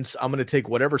Giants, I'm going to take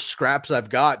whatever scraps I've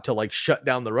got to shut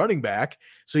down the running back.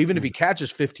 So even if he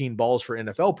catches 15 balls for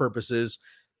NFL purposes,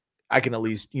 I can at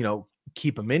least,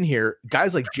 keep him in here.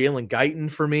 Guys like Jalen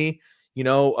Guyton for me,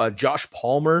 Josh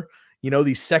Palmer,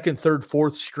 these second, third,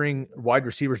 fourth string wide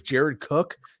receivers, Jared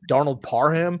Cook, Darnold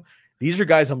Parham. These are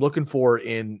guys I'm looking for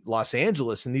in Los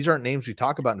Angeles. And these aren't names we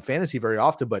talk about in fantasy very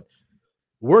often, but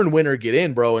we're in win or get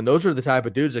in, bro. And those are the type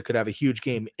of dudes that could have a huge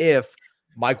game if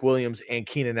Mike Williams and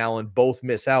Keenan Allen both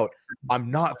miss out.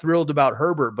 I'm not thrilled about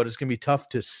Herbert, but it's going to be tough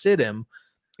to sit him.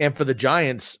 And for the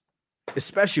Giants,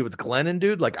 especially with Glennon,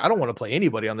 dude, I don't want to play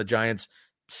anybody on the Giants.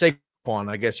 Saquon,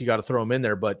 I guess you got to throw him in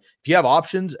there. But if you have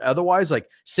options, otherwise,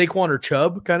 Saquon or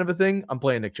Chubb kind of a thing, I'm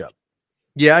playing Nick Chubb.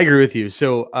 Yeah, I agree with you.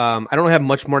 So I don't have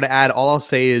much more to add. All I'll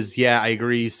say is, I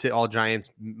agree. Sit all Giants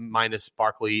minus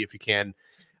Barkley if you can.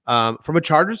 From a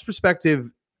Chargers perspective,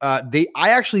 I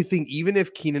actually think even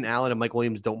if Keenan Allen and Mike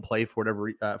Williams don't play for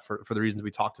whatever for the reasons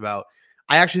we talked about,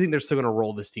 I actually think they're still going to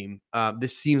roll this team.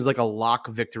 This seems like a lock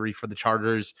victory for the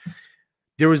Chargers.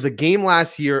 There was a game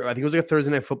last year. I think it was a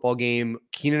Thursday night football game.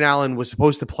 Keenan Allen was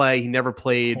supposed to play. He never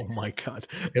played. Oh my God.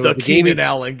 The Keenan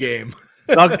Allen game.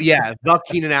 The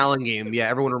Keenan Allen game. Yeah,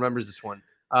 everyone remembers this one.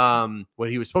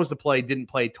 When he was supposed to play, didn't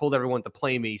play, told everyone to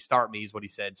play me, start me is what he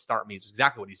said. Start me is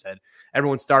exactly what he said.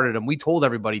 Everyone started him. We told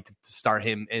everybody to start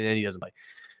him, and then he doesn't play.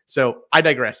 So I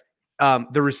digress.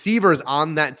 The receivers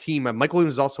on that team, Michael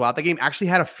Williams was also out that game, actually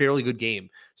had a fairly good game.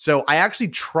 So I actually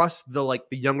trust the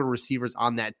younger receivers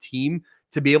on that team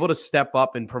to be able to step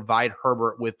up and provide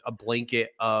Herbert with a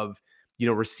blanket of,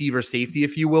 receiver safety,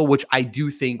 if you will, which I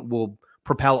do think will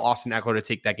propel Austin Eckler to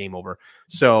take that game over.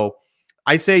 So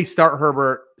I say start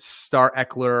Herbert, start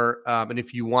Eckler, and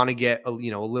if you want to get a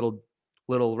little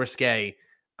risque,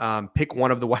 pick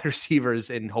one of the wide receivers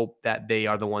and hope that they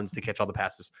are the ones to catch all the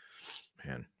passes.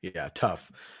 Man, yeah,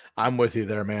 tough. I'm with you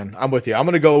there, man. I'm with you. I'm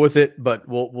going to go with it, but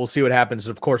we'll see what happens.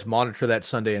 Of course, monitor that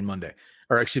Sunday and Monday,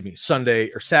 or excuse me,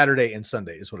 Saturday and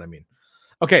Sunday is what I mean.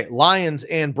 Okay, Lions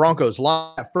and Broncos.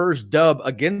 First dub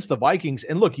against the Vikings,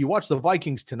 and look, you watch the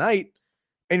Vikings tonight,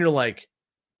 and you're like,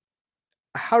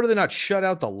 how do they not shut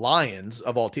out the Lions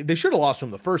of all teams? They should have lost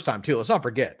them the first time too. Let's not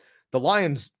forget. The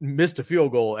Lions missed a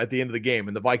field goal at the end of the game,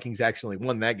 and the Vikings actually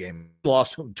won that game.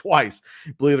 Lost them twice,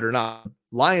 believe it or not.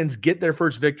 Lions get their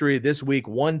first victory this week,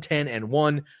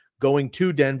 1-10-1, going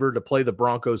to Denver to play the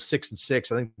Broncos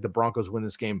 6-6. I think the Broncos win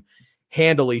this game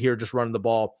handily here, just running the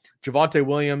ball. Javonte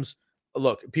Williams,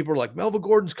 look, people are like, Melvin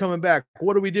Gordon's coming back.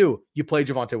 What do? You play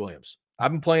Javonte Williams.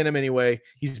 I've been playing him anyway.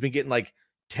 He's been getting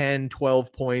 10,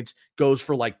 12 points, goes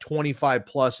for 25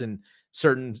 plus in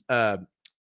certain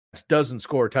doesn't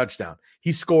score a touchdown.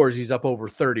 He scores, he's up over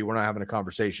 30. We're not having a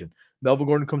conversation. Melvin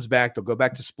Gordon comes back. They'll go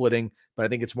back to splitting, but I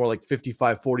think it's more like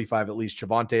 55-45 at least.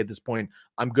 Javonte at this point,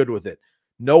 I'm good with it.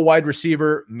 No wide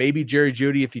receiver, maybe Jerry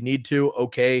Jeudy if you need to.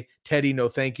 Okay. Teddy, no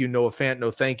thank you. Noah Fant,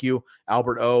 no thank you.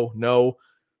 Albert O, no.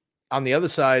 On the other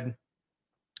side,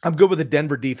 I'm good with the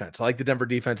Denver defense. I like the Denver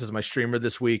defense as my streamer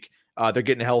this week. They're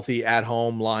getting healthy at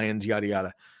home, Lions, yada,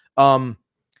 yada.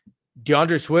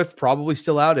 DeAndre Swift probably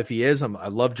still out. If he is, I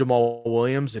love Jamal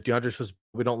Williams. If DeAndre Swift,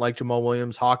 we don't like Jamal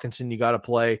Williams. Hawkinson, you got to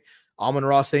play.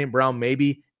 Amon-Ra St. Brown,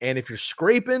 maybe. And if you're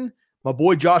scraping, my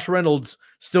boy Josh Reynolds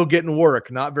still getting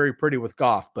work. Not very pretty with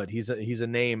Goff, but he's a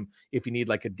name if you need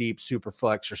a deep super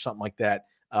flex or something like that,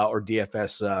 or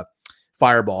DFS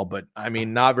fireball. But I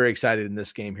mean, not very excited in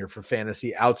this game here for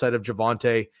fantasy outside of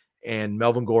Javonte and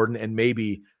Melvin Gordon and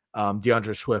maybe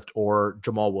DeAndre Swift or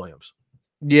Jamal Williams.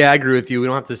 Yeah, I agree with you. We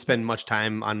don't have to spend much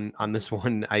time on this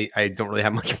one. I don't really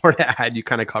have much more to add. You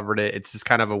kind of covered it. It's just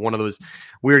kind of one of those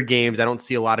weird games. I don't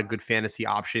see a lot of good fantasy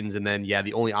options. And then,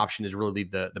 the only option is really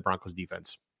the Broncos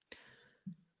defense.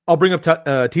 I'll bring up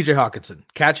TJ Hawkinson,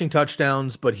 catching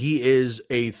touchdowns, but he is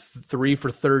a 3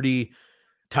 for 30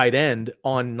 tight end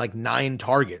on like 9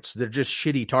 targets. They're just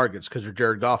shitty targets because they're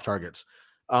Jared Goff targets.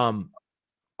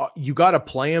 You got to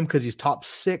play him because he's top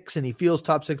 6 and he feels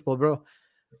top 6, bro.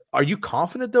 Are you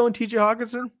confident though in TJ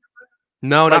Hawkinson?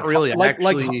 No, not really.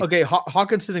 Okay,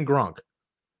 Hawkinson and Gronk.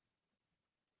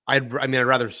 I'd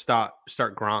rather start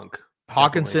Gronk.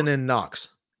 Hawkinson and Knox.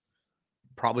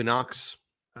 Probably Knox.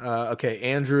 Okay,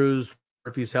 Andrews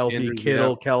if he's healthy. Andrews,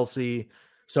 Kittle, Kelsey.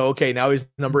 So okay, now he's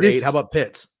number 8. How about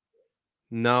Pitts?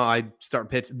 No, I'd start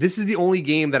Pitts. This is the only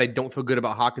game that I don't feel good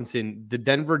about Hawkinson. The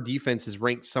Denver defense is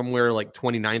ranked somewhere like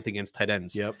 29th against tight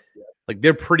ends. Yep. Like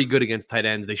they're pretty good against tight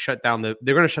ends. They're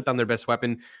going to shut down their best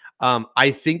weapon.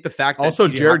 I think the fact that also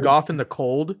Jared Goff in the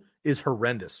cold is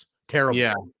horrendous. Terrible.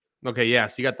 Yeah. Okay. Yeah.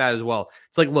 So you got that as well.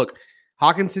 It's like, look,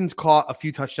 Hawkinson's caught a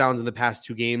few touchdowns in the past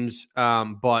 2 games.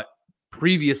 But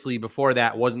previously before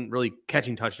that wasn't really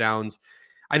catching touchdowns.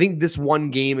 I think this one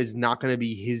game is not going to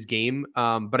be his game.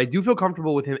 But I do feel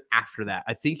comfortable with him after that.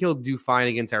 I think he'll do fine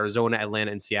against Arizona,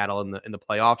 Atlanta, and Seattle in the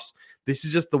playoffs. This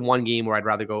is just the one game where I'd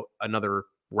rather go another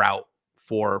route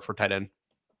for tight end.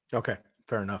 Okay,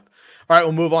 fair enough. All right,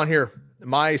 we'll move on here.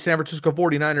 My San Francisco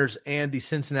 49ers and the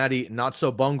Cincinnati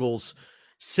Not-So-Bungles,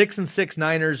 6-6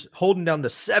 Niners holding down the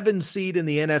 7 seed in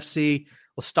the NFC.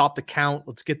 Let's stop the count.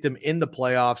 Let's get them in the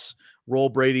playoffs. Roll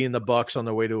Brady and the Bucks on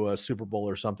their way to a Super Bowl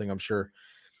or something, I'm sure.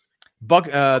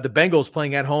 The Bengals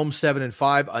playing at home,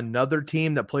 7-5. Another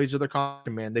team that plays with their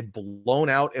competition, man. They've blown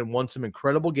out and won some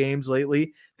incredible games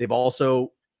lately. They've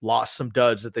also lost some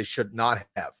duds that they should not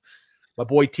have. My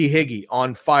boy T. Higgy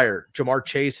on fire. Jamar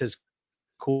Chase has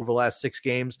cool over the last 6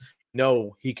 games.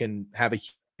 No, he can have a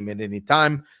game at any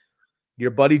time. Your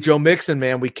buddy Joe Mixon,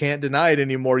 man, we can't deny it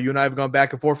anymore. You and I have gone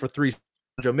back and forth for 3.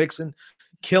 Joe Mixon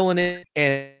killing it,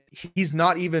 and he's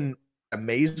not even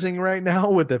amazing right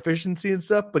now with efficiency and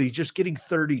stuff, but he's just getting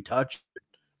 30 touch.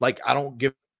 Like, I don't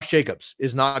give Jacobs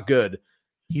is not good.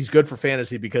 He's good for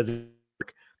fantasy because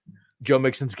Joe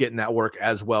Mixon's getting that work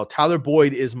as well. Tyler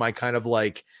Boyd is my kind of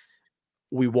like,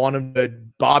 we want him to,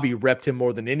 Bobby repped him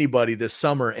more than anybody this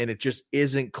summer, and it just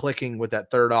isn't clicking with that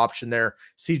third option there.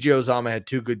 CJ Uzomah had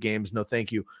 2 good games. No,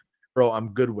 thank you. Bro,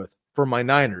 I'm good with. For my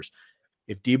Niners,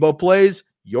 if Debo plays,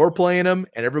 you're playing him,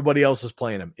 and everybody else is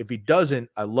playing him. If he doesn't,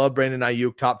 I love Brandon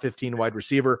Ayuk, top 15 wide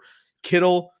receiver.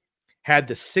 Kittle had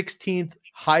the 16th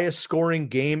highest scoring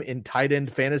game in tight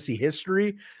end fantasy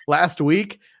history last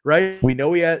week, right? We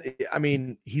know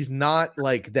he's not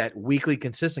like that weekly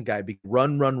consistent guy.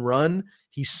 Run.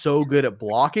 He's so good at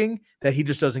blocking that he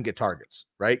just doesn't get targets,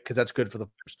 right? Because that's good for the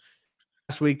first.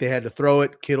 Last week they had to throw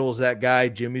it. Kittle's that guy.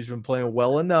 Jimmy's been playing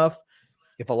well enough.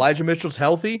 If Elijah Mitchell's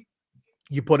healthy,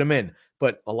 you put him in.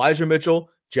 But Elijah Mitchell,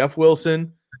 Jeff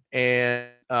Wilson, and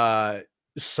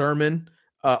Sermon,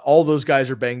 all those guys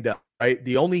are banged up, right?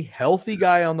 The only healthy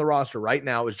guy on the roster right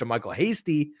now is JaMycal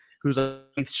Hasty, who's a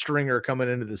 8th stringer coming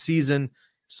into the season.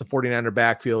 It's the 49er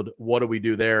backfield. What do we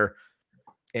do there?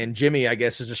 And Jimmy, I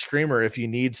guess, is a streamer if you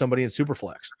need somebody in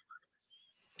Superflex.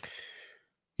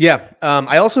 Yeah.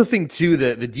 I also think, too,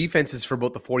 that the defenses for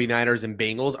both the 49ers and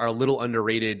Bengals are a little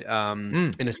underrated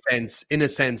in a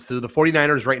sense. So the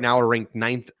 49ers right now are ranked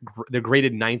 9th. They're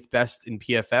graded 9th best in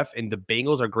PFF, and the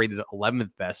Bengals are graded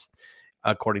 11th best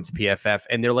according to PFF.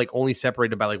 And they're like only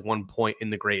separated by like 1 point in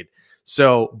the grade.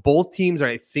 So both teams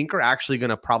I think are actually going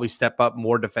to probably step up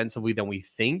more defensively than we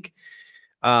think.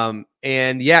 And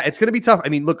yeah, it's going to be tough. I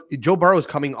mean, look, Joe Burrow is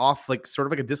coming off like sort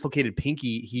of like a dislocated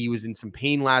pinky. He was in some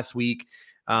pain last week.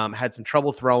 Had some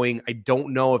trouble throwing. I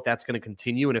don't know if that's going to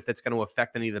continue and if that's going to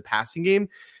affect any of the passing game.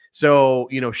 So,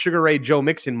 Sugar Ray Joe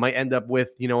Mixon might end up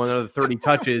with, another 30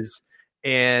 touches,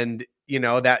 and,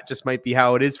 that just might be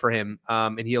how it is for him.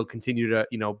 And he'll continue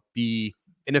to, be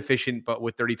inefficient, but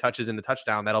with 30 touches and a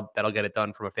touchdown, that'll get it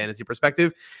done from a fantasy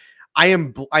perspective. I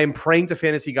am praying to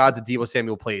fantasy gods that Deebo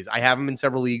Samuel plays. I have him in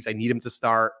several leagues. I need him to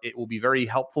start. It will be very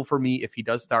helpful for me if he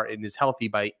does start and is healthy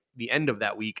by the end of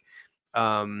that week.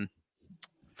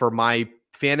 For my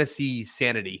fantasy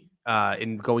sanity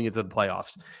in going into the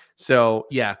playoffs. So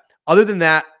yeah, other than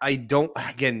that,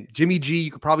 Jimmy G,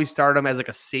 you could probably start him as like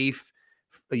a safe,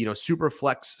 super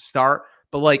flex start,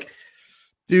 but like,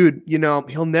 dude,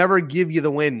 he'll never give you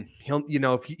the win.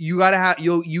 If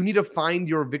you need to find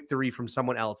your victory from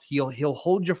someone else. He'll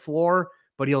hold your floor,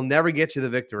 but he'll never get you the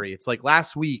victory. It's like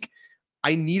last week,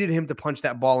 I needed him to punch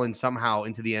that ball in somehow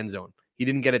into the end zone. He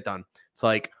didn't get it done. It's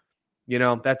like,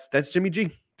 that's Jimmy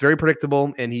G. Very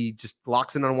predictable, and he just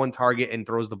locks in on one target and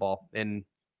throws the ball. And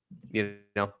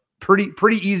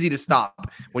pretty easy to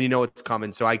stop when you know it's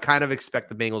coming. So I kind of expect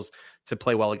the Bengals to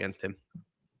play well against him.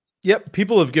 Yep.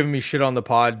 People have given me shit on the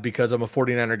pod because I'm a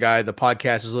 49er guy. The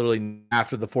podcast is literally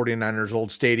after the 49ers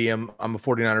old stadium. I'm a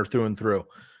 49er through and through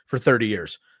for 30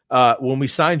 years. When we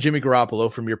signed Jimmy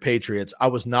Garoppolo from your Patriots, I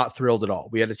was not thrilled at all.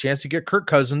 We had a chance to get Kirk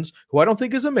Cousins, who I don't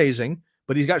think is amazing,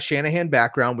 but he's got Shanahan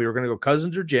background. We were going to go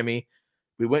Cousins or Jimmy.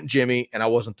 We went Jimmy, and I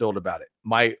wasn't thrilled about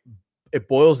it. It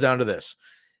boils down to this.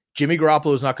 Jimmy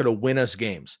Garoppolo is not going to win us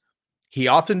games. He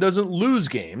often doesn't lose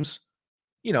games.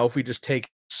 If we just take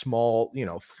small,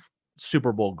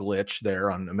 Super Bowl glitch there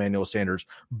on Emmanuel Sanders'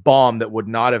 bomb that would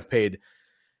not have paid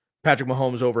Patrick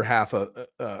Mahomes over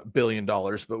 $500 million,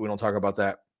 but we don't talk about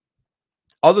that.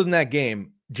 Other than that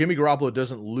game, Jimmy Garoppolo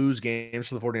doesn't lose games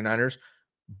for the 49ers,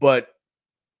 but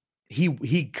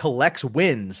he collects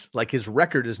wins. Like, his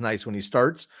record is nice when he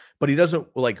starts, but he doesn't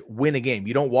win a game.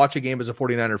 You don't watch a game as a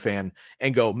 49er fan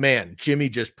and go, man, Jimmy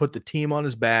just put the team on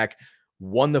his back,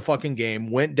 won the fucking game,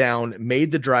 went down,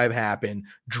 made the drive happen,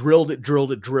 drilled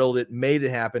it, made it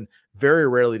happen. Very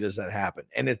rarely does that happen.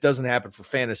 And it doesn't happen for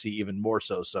fantasy even more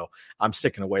so. So I'm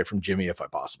sticking away from Jimmy if I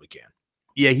possibly can.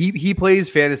 Yeah, he plays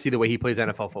fantasy the way he plays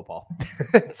NFL football.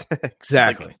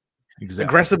 Exactly.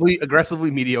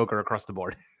 Aggressively mediocre across the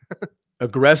board.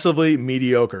 Aggressively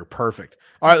mediocre. Perfect.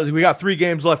 All right, we got 3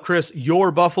 games left. Chris,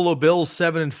 your Buffalo Bills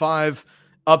 7-5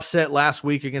 upset last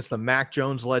week against the Mac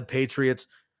Jones-led Patriots.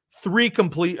 3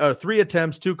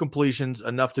 attempts, 2 completions,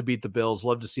 enough to beat the Bills.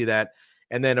 Love to see that.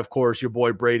 And then, of course, your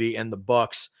boy Brady and the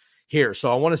Bucs here.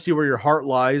 So I want to see where your heart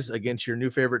lies against your new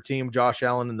favorite team, Josh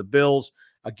Allen and the Bills,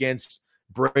 against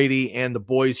Brady and the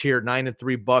boys here.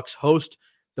 9-3 Bucs host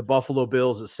the Buffalo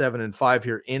Bills at 7-5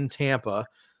 here in Tampa.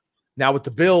 Now with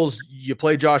the Bills, you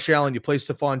play Josh Allen, you play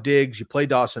Stephon Diggs, you play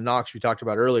Dawson Knox, we talked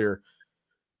about earlier.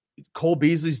 Cole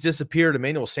Beasley's disappeared.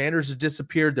 Emmanuel Sanders has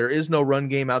disappeared. There is no run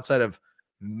game outside of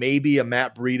maybe a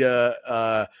Matt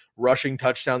Breida rushing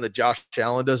touchdown that Josh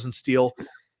Allen doesn't steal.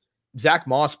 Zach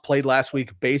Moss played last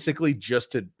week basically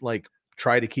just to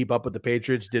try to keep up with the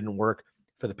Patriots. Didn't work.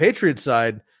 For the Patriots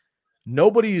side,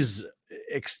 the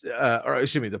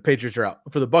Patriots are out.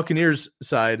 For the Buccaneers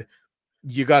side,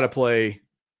 you got to play.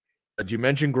 You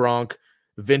mentioned Gronk,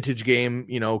 vintage game,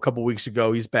 a couple weeks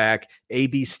ago. He's back.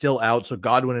 AB still out, so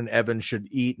Godwin and Evans should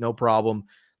eat, no problem.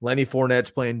 Lenny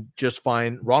Fournette's playing just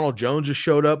fine. Ronald Jones has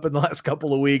showed up in the last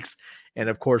couple of weeks. And,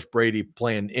 of course, Brady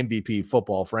playing MVP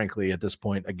football, frankly, at this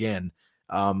point again.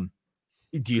 Do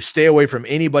you stay away from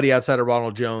anybody outside of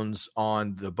Ronald Jones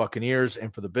on the Buccaneers?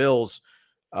 And for the Bills,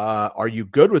 are you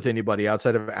good with anybody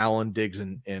outside of Allen, Diggs,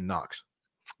 and Knox?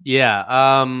 Yeah,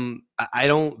 I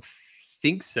don't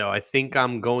think so. I think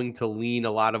I'm going to lean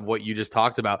a lot of what you just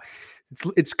talked about.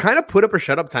 It's kind of put up or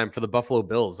shut up time for the Buffalo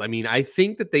Bills. I mean, I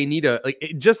think that they need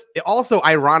also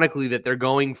ironically that they're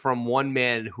going from one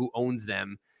man who owns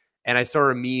them. And I saw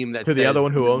a meme that to the other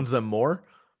one who owns them more.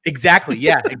 Exactly.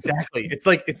 Yeah, exactly. It's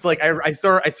like I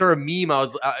saw a meme.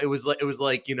 It was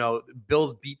like,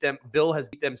 Bill has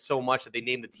beat them so much that they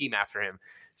named the team after him.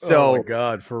 So, oh my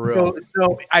God, for real.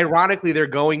 So ironically, they're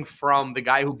going from the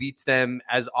guy who beats them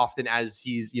as often as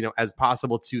he's, as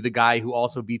possible to the guy who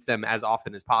also beats them as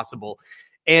often as possible.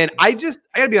 And I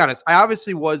gotta be honest, I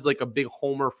obviously was a big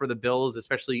homer for the Bills,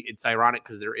 especially it's ironic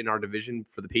because they're in our division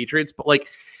for the Patriots. But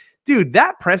dude,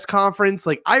 that press conference,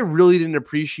 I really didn't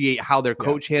appreciate how their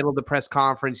coach handled the press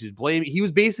conference. He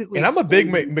was basically, and I'm a big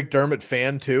McDermott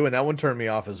fan too, and that one turned me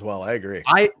off as well. I agree.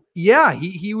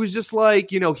 He was just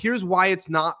here's why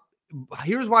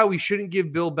we shouldn't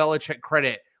give Bill Belichick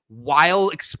credit while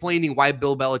explaining why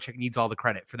Bill Belichick needs all the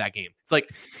credit for that game. It's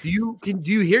do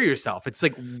you hear yourself? It's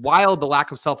wild, the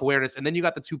lack of self-awareness. And then you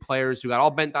got the 2 players who got all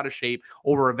bent out of shape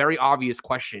over a very obvious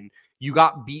question. You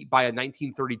got beat by a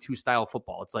 1932 style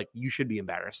football. It's you should be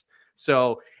embarrassed.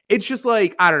 So it's just I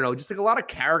don't know, just a lot of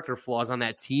character flaws on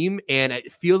that team. And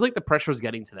it feels like the pressure is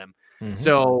getting to them. Mm-hmm.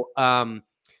 So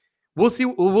we'll see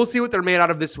what they're made out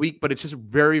of this week, but it's just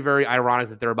very, very ironic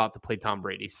that they're about to play Tom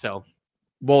Brady. So,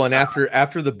 well, and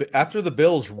after the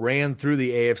Bills ran through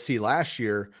the AFC last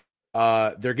year,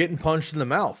 they're getting punched in the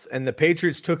mouth. And the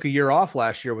Patriots took a year off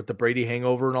last year with the Brady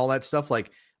hangover and all that stuff.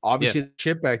 Obviously, the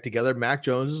chip back together. Mac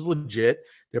Jones is legit.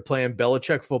 They're playing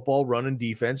Belichick football, running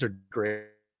defense are great,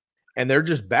 and they're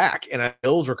just back. And the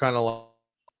Bills are kind of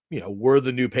we're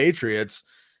the new Patriots,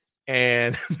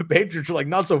 and the Patriots are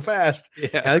not so fast. Yeah.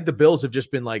 And I think the Bills have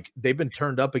just been they've been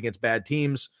turned up against bad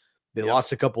teams. They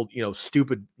lost a couple,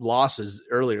 stupid losses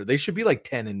earlier. They should be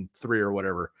 10-3 or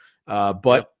whatever.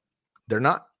 but they're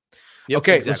not. Yep,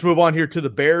 okay, exactly. Let's move on here to the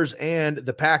Bears and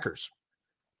the Packers.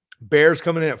 Bears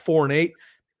coming in at 4-8,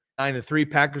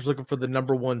 9-3. Packers looking for the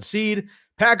number 1 seed.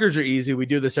 Packers are easy. We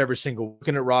do this every single week.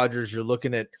 Looking at Rodgers, you're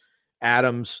looking at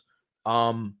Adams.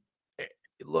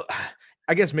 Look,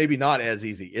 I guess maybe not as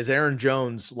easy. Is Aaron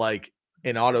Jones like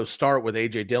an auto start with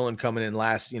AJ Dillon coming in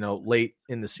last, late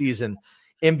in the season?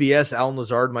 MVS, Allen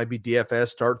Lazard might be DFS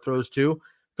start throws too.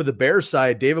 For the Bears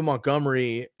side, David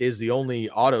Montgomery is the only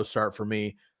auto start for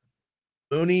me.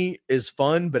 Mooney is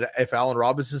fun, but if Allen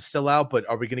Robinson's still out, but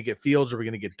are we going to get Fields? Are we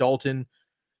going to get Dalton?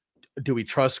 Do we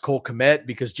trust Cole Kmet?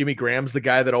 Because Jimmy Graham's the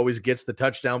guy that always gets the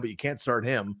touchdown, but you can't start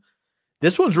him.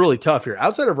 This one's really tough here.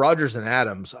 Outside of Rodgers and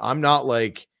Adams, I'm not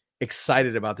like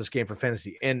excited about this game for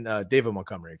fantasy. And David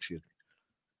Montgomery, excuse me.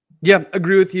 Yeah,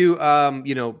 agree with you.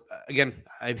 Again,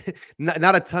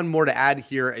 not a ton more to add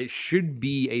here. It should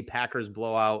be a Packers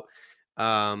blowout.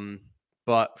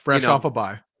 But fresh off a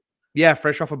bye. Yeah,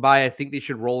 fresh off a bye. I think they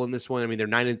should roll in this one. I mean, they're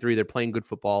 9-3. They're playing good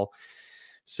football.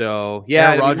 So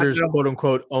yeah, Rodgers quote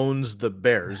unquote owns the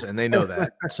Bears, and they know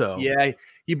that. So yeah,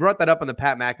 he brought that up on the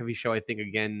Pat McAfee show. I think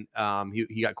again,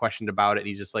 he got questioned about it, and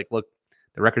he's just like, "Look,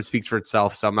 the record speaks for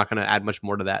itself, so I'm not going to add much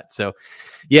more to that." So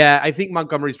yeah, I think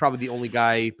Montgomery's probably the only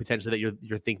guy potentially that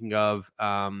you're thinking of.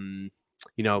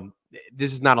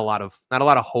 This is not a lot of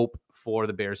hope for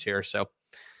the Bears here. So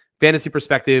fantasy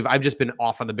perspective, I've just been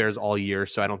off on the Bears all year,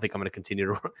 so I don't think I'm going to continue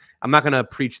to. I'm not going to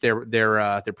preach their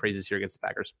praises here against the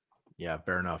Packers. Yeah,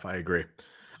 fair enough. I agree.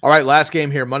 All right, last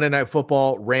game here, Monday Night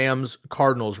Football, Rams,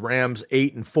 Cardinals. Rams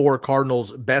 8-4,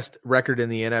 Cardinals best record in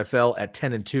the NFL at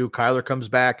 10-2. Kyler comes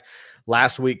back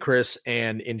last week, Chris,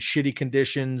 and in shitty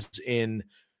conditions in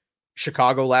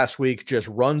Chicago last week, just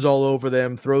runs all over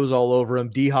them, throws all over them.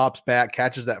 D-Hop's back,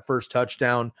 catches that first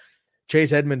touchdown.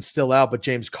 Chase Edmonds still out, but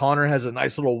James Conner has a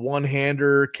nice little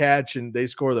one-hander catch, and they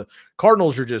score. The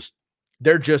Cardinals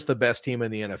they're just the best team in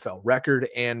the NFL, record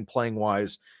and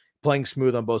playing-wise. Playing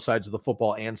smooth on both sides of the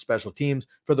football and special teams.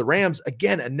 For the Rams,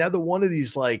 again, another one of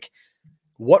these, like,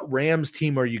 what Rams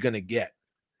team are you going to get,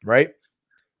 right?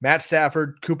 Matt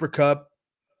Stafford, Cooper Kupp,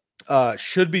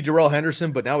 should be Darrell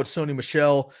Henderson, but now it's Sony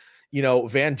Michel.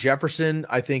 Van Jefferson,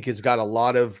 I think, has got a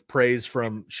lot of praise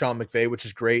from Sean McVay, which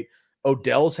is great.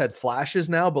 Odell's had flashes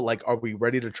now, but, like, are we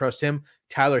ready to trust him?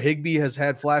 Tyler Higbee has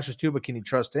had flashes too, but can you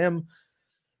trust him?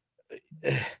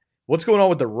 What's going on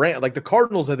with the Rams? Like, the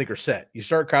Cardinals, I think, are set. You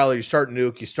start Kyler, you start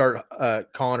Nuke, you start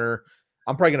Connor.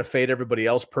 I'm probably going to fade everybody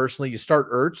else personally. You start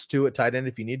Ertz, too, at tight end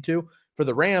if you need to. For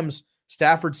the Rams,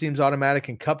 Stafford seems automatic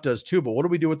and Kupp does too, but what do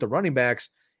we do with the running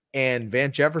backs? And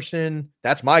Van Jefferson,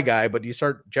 that's my guy, but do you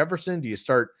start Jefferson? Do you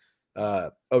start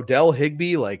Odell,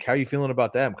 Higbee? Like, how are you feeling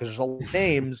about them? Because there's a lot of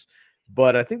names,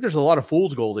 but I think there's a lot of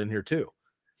fool's gold in here too.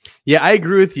 Yeah, I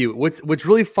agree with you. What's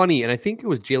really funny, and I think it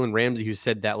was Jalen Ramsey who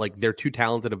said that, like, they're too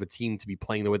talented of a team to be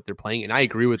playing the way they're playing, and I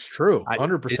agree with. It's true,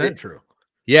 100% true.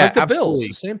 Yeah, like the absolutely.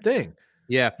 Bills, same thing.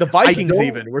 Yeah, the Vikings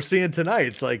even we're seeing tonight.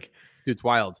 It's like, dude, it's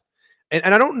wild.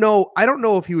 And I don't know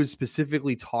if he was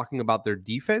specifically talking about their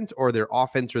defense or their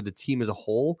offense or the team as a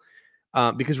whole.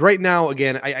 Because right now,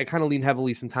 again, I kind of lean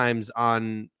heavily sometimes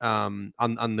on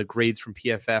the grades from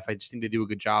PFF. I just think they do a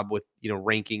good job with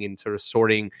ranking and sort of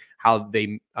sorting how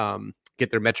they get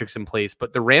their metrics in place.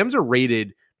 But the Rams are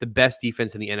rated the best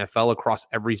defense in the NFL across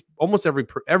almost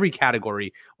every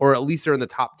category, or at least they're in the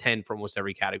top 10 for almost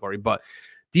every category. But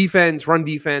defense, run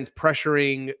defense,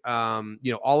 pressuring,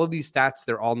 all of these stats,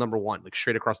 they're all number one, like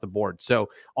straight across the board. So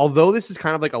although this is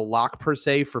kind of like a lock per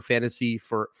se for fantasy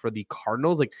for the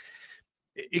Cardinals, like,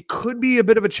 it could be a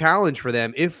bit of a challenge for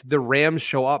them if the Rams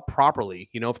show up properly.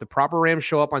 If the proper Rams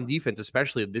show up on defense,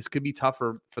 especially, this could be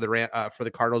tougher for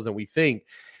the Cardinals than we think.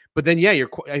 But then, yeah,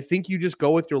 I think you just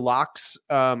go with your locks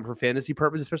for fantasy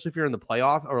purposes, especially if you're in the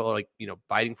playoff or like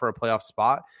biting for a playoff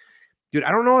spot. Dude,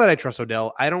 I don't know that I trust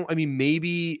Odell.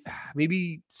 Maybe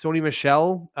Sony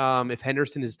Michel if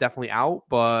Henderson is definitely out,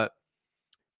 but.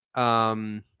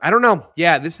 I don't know.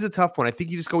 Yeah, this is a tough one. I think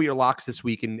you just go with your locks this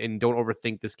week and don't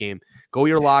overthink this game. Go with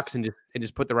your locks and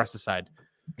just put the rest aside.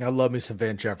 I love me some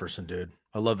Van Jefferson, dude.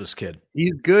 I love this kid.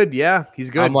 He's good. Yeah, he's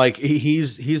good. I'm like,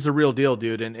 he's the real deal,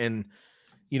 dude. And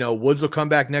Woods will come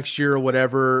back next year or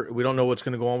whatever. We don't know what's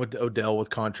going to go on with Odell with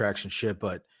contracts and shit,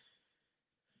 but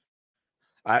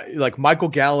I like Michael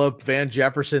Gallup, Van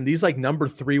Jefferson, these like number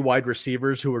 3 wide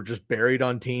receivers who are just buried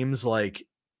on teams like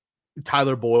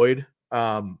Tyler Boyd.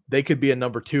 They could be a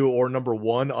number 2 or number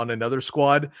 1 on another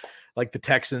squad, like the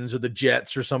Texans or the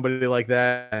Jets or somebody like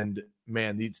that. And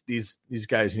man, these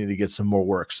guys need to get some more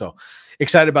work. So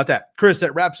excited about that. Chris,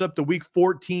 that wraps up the week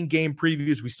 14 game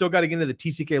previews. We still got to get into the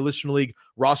TCK Listener League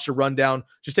roster rundown.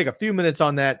 Just take a few minutes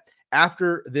on that.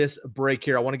 after this break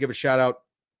here. I want to give a shout out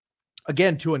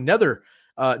again to another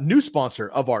new sponsor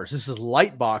of ours. This is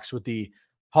Lightbox. With the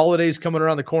holidays coming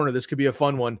around the corner, this could be a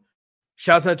fun one.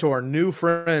 Shouts out to our new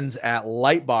friends at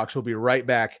Lightbox. We'll be right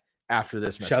back after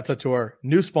this message. Shouts out to our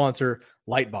new sponsor,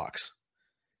 Lightbox.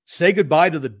 Say goodbye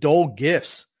to the dull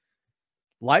gifts.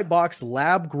 Lightbox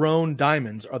lab-grown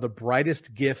diamonds are the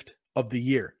brightest gift of the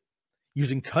year.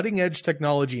 Using cutting-edge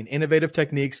technology and innovative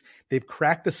techniques, they've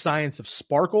cracked the science of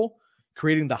sparkle,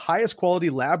 creating the highest quality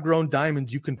lab-grown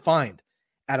diamonds you can find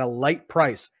at a light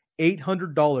price,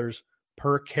 $800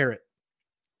 per carat.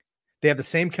 They have the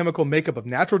same chemical makeup of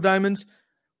natural diamonds,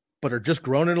 but are just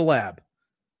grown in a lab.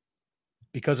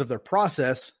 Because of their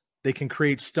process, they can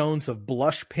create stones of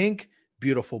blush pink,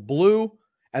 beautiful blue,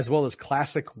 as well as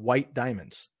classic white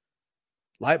diamonds.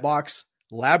 Lightbox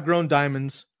lab-grown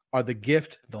diamonds are the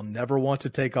gift they'll never want to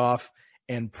take off,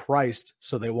 and priced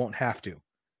so they won't have to.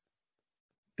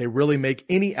 They really make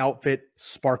any outfit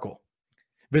sparkle.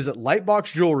 Visit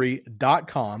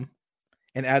lightboxjewelry.com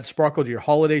and add sparkle to your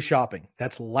holiday shopping.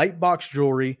 That's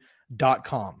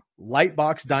lightboxjewelry.com.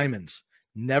 Lightbox diamonds,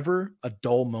 never a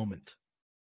dull moment.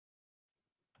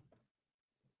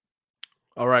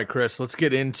 All right, Chris, let's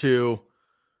get into...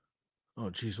 Oh,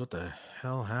 geez, what the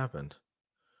hell happened?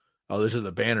 Oh, those are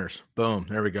the banners. Boom,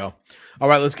 there we go. All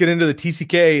right, let's get into the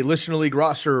TCK Listener League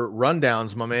roster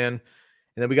rundowns, my man. And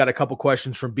then we got a couple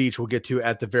questions from Beach we'll get to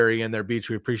at the very end there, Beach.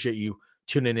 We appreciate you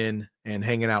tuning in and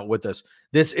hanging out with us.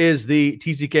 This is the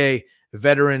TCK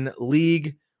Veteran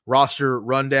League roster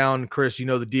rundown. Chris, you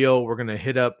know the deal. We're going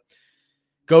to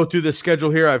go through the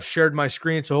schedule here. I've shared my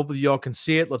screen, so hopefully y'all can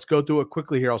see it. Let's go through it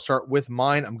quickly here. I'll start with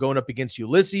mine. I'm going up against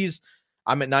Ulysses.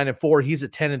 I'm at 9-4. He's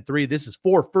at 10-3. This is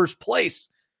for first place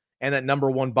and that number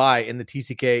one bye in the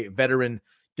TCK Veteran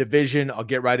Division. I'll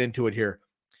get right into it here.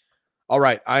 All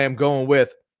right, I am going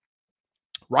with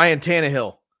Ryan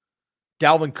Tannehill,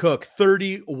 Dalvin Cook,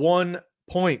 31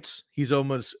 points. He's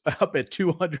almost up at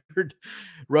 200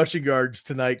 rushing yards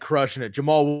tonight, crushing it.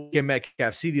 Jamal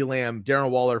Metcalf, CeeDee Lamb, Darren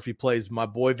Waller if he plays, my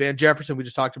boy Van Jefferson, we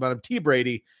just talked about him, T.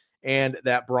 Brady, and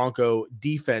that Bronco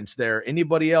defense there.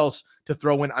 Anybody else to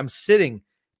throw in? I'm sitting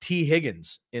T.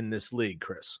 Higgins in this league,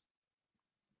 Chris.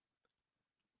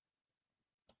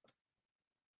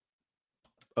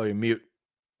 Oh, you mute.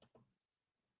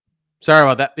 Sorry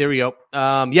about that. There we go.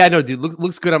 Yeah, no, dude,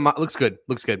 looks good. Looks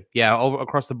good. Yeah,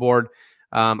 across the board.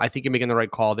 I think you're making the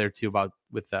right call there too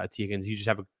with T. Higgins. You just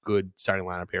have a good starting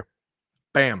lineup here.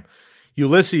 Bam.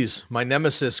 Ulysses, my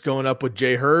nemesis, going up with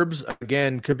Jay Herbs.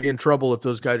 Again, could be in trouble if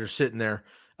those guys are sitting there.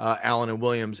 Allen and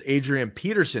Williams. Adrian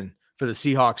Peterson for the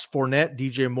Seahawks. Fournette,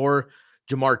 DJ Moore,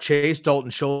 Jamar Chase,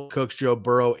 Dalton Schultz, Cooks, Joe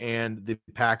Burrow, and the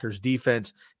Packers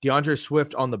defense. DeAndre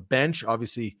Swift on the bench.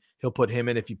 Obviously, he'll put him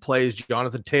in if he plays.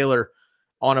 Jonathan Taylor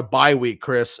on a bye week,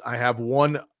 Chris. I have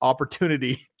one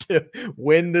opportunity to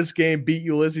win this game, beat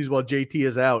Ulysses while JT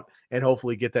is out, and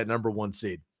hopefully get that number one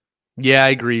seed. Yeah, I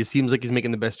agree. It seems like he's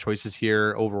making the best choices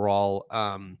here overall.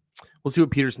 We'll see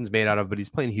what Peterson's made out of, but he's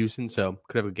playing Houston, so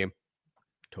could have a good game.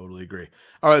 Totally agree.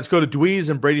 All right, let's go to Dweez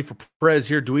and Brady for Perez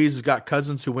here. Dweez has got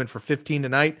Cousins who went for 15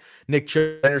 tonight. Nick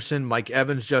Chubb, Anderson, Mike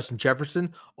Evans, Justin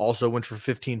Jefferson also went for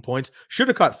 15 points. Should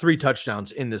have caught 3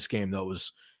 touchdowns in this game, though.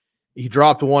 He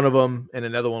dropped one of them, and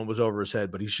another one was over his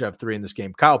head, but he should have 3 in this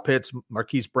game. Kyle Pitts,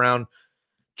 Marquise Brown,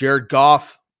 Jared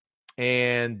Goff,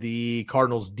 and the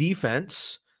Cardinals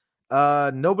defense.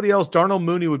 Nobody else. Darnell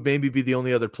Mooney would maybe be the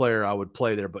only other player I would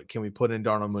play there, but can we put in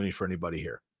Darnell Mooney for anybody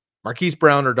here? Marquise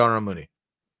Brown or Darnell Mooney?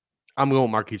 I'm going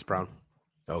with Marquise Brown.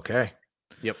 Okay.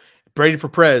 Yep. Brady for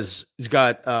Prez. He's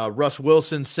got Russ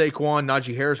Wilson, Saquon,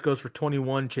 Najee Harris goes for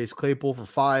 21, Chase Claypool for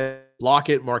 5,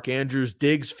 Lockett, Mark Andrews,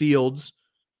 Diggs, Fields,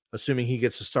 assuming he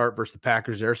gets to start versus the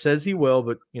Packers there. Says he will,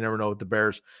 but you never know with the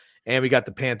Bears. And we got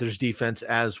the Panthers defense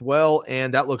as well,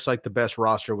 and that looks like the best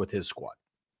roster with his squad.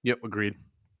 Yep, agreed.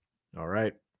 All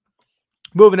right.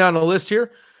 Moving down the list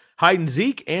here. Hyde and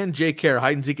Zeke and Jay Kerr.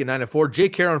 Hyde and Zeke at 9-4. Jay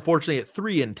Kerr, unfortunately, at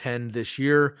 3-10 this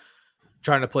year.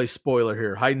 Trying to play spoiler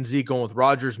here. Hyde and Zeke going with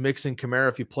Rodgers, Mixon, Kamara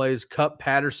if he plays, Kupp,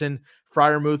 Patterson,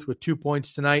 Freiermuth with 2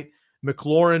 points tonight,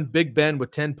 McLaurin, Big Ben with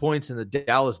 10 points in the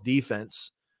Dallas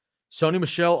defense. Sony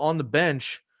Michel on the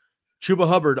bench, Chuba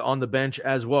Hubbard on the bench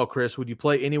as well. Chris, would you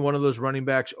play any one of those running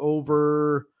backs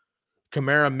over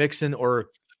Kamara, Mixon, or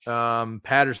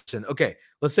Patterson? Okay,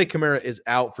 let's say Kamara is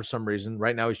out for some reason.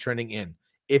 Right now he's trending in.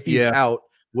 If he's out,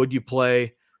 would you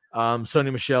play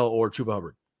Sony Michel or Chuba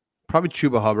Hubbard? Probably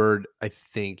Chuba Hubbard, I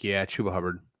think. Yeah, Chuba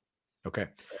Hubbard. Okay.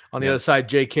 On the other side,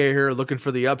 JK here looking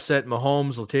for the upset.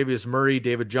 Mahomes, Latavius Murray,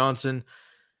 David Johnson,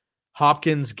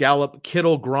 Hopkins, Gallup,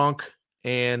 Kittle, Gronk,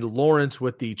 and Lawrence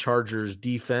with the Chargers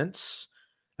defense.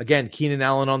 Again, Keenan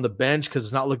Allen on the bench because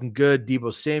it's not looking good.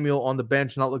 Deebo Samuel on the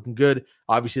bench, not looking good.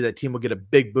 Obviously, that team will get a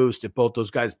big boost if both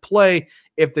those guys play.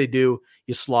 If they do,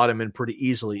 you slot them in pretty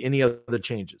easily. Any other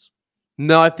changes?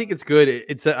 No, I think it's good.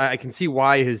 I can see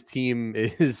why his team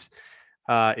is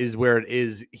where it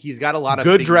is. He's got a lot of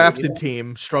good drafted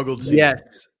team, struggled season.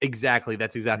 Yes, exactly.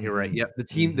 That's exactly right. Yep. The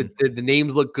team, the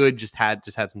names look good, just had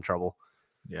some trouble.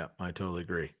 Yeah, I totally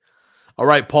agree. All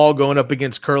right, Paul going up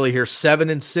against Curly here,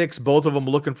 7-6. Both of them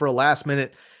looking for a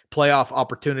last-minute playoff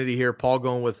opportunity here. Paul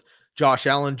going with Josh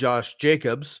Allen, Josh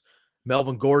Jacobs,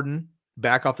 Melvin Gordon,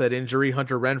 back off that injury,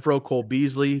 Hunter Renfrow, Cole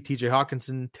Beasley, TJ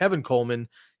Hawkinson, Tevin Coleman,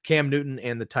 Cam Newton,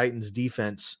 and the Titans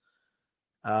defense.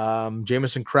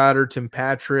 Jamison Crowder, Tim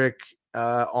Patrick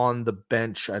on the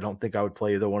bench. I don't think I would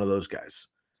play either one of those guys.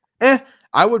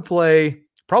 I would play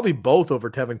probably both over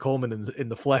Tevin Coleman in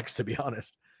the flex, to be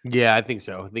honest. Yeah, I think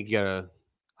so. I think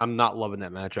I'm not loving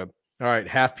that matchup. All right,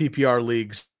 half PPR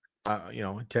leagues,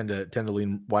 tend to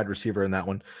lean wide receiver in that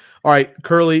one. All right,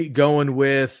 Curly going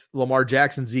with Lamar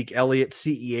Jackson, Zeke Elliott,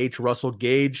 CEH, Russell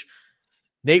Gage,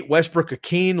 Nate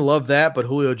Westbrook-Akeen, love that, but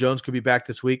Julio Jones could be back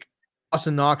this week.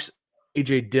 Austin Knox,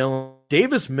 AJ Dillon,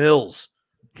 Davis Mills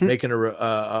making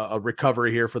a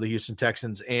recovery here for the Houston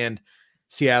Texans and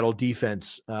Seattle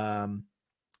defense.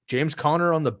 James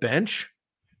Conner on the bench.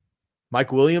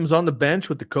 Mike Williams on the bench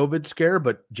with the COVID scare,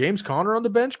 but James Conner on the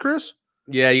bench, Chris?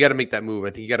 Yeah, you got to make that move. I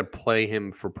think you got to play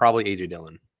him for probably AJ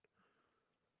Dillon.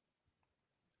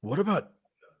 What about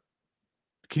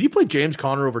 – can you play James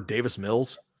Conner over Davis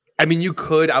Mills? I mean, you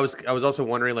could. I was also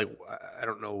wondering, I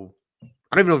don't know. I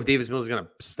don't even know if Davis Mills is going to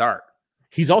start.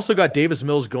 He's also got Davis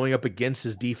Mills going up against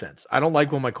his defense. I don't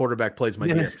like when my quarterback plays my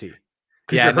DST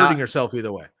because you're hurting yourself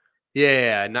either way.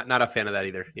 Yeah, not a fan of that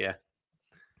either. Yeah.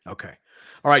 Okay.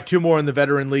 All right, two more in the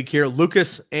veteran league here.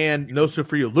 Lucas and Nosa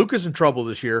for you. Lucas in trouble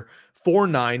this year,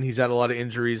 4-9. He's had a lot of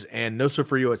injuries, and Nosa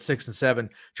for you at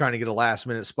 6-7, trying to get a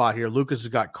last-minute spot here. Lucas has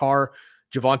got Carr,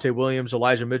 Javonte Williams,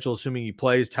 Elijah Mitchell, assuming he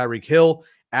plays, Tyreek Hill,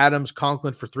 Adams,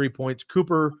 Conklin for 3 points,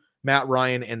 Cooper, Matt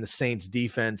Ryan, and the Saints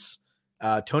defense.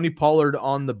 Tony Pollard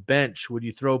on the bench. Would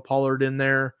you throw Pollard in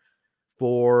there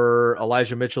for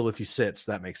Elijah Mitchell if he sits?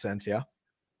 That makes sense, yeah?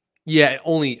 Yeah,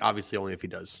 obviously only if he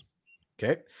does.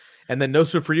 Okay. And then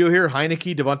Nosa for you here,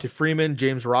 Heineke, Devontae Freeman,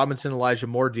 James Robinson, Elijah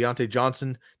Moore, Deontay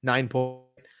Johnson, 9 points,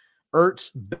 Ertz,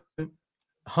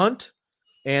 Hunt,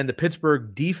 and the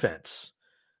Pittsburgh defense.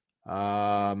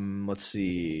 Let's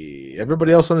see.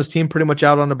 Everybody else on this team pretty much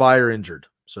out on the bye or injured.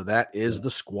 So that is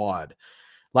the squad.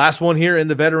 Last one here in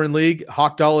the veteran league,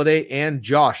 Hawk Dalladay and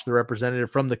Josh, the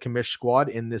representative from the commish squad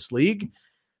in this league.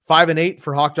 5-8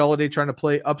 for Hawk Dalladay trying to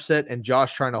play upset, and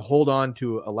Josh trying to hold on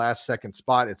to a last second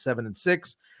spot at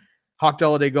 7-6. Hawk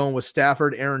Dalladay going with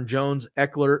Stafford, Aaron Jones,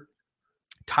 Eckler,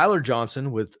 Tyler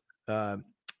Johnson with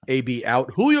AB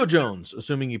out, Julio Jones,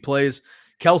 assuming he plays,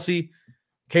 Kelsey,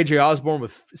 KJ Osborne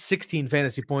with 16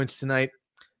 fantasy points tonight,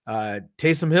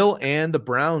 Taysom Hill, and the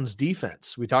Browns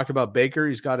defense. We talked about Baker.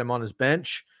 He's got him on his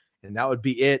bench, and that would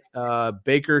be it.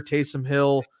 Baker, Taysom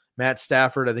Hill, Matt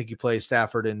Stafford. I think you play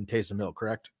Stafford and Taysom Hill,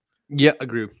 correct? Yeah,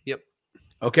 agree. Yep.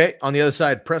 Okay. On the other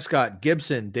side, Prescott,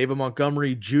 Gibson, David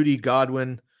Montgomery, Judy,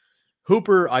 Godwin,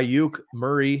 Hooper, Ayuk,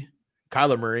 Murray,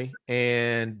 Kyler Murray,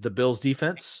 and the Bills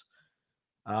defense.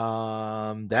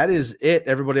 That is it.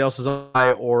 Everybody else is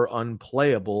high or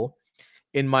unplayable,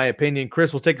 in my opinion.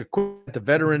 Chris, we'll take a quick at the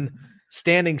veteran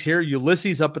standings here.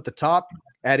 Ulysses up at the top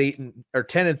at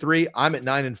 10-3. I'm at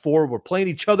 9-4. We're playing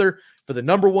each other for the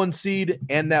number 1 seed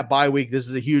and that bye week. This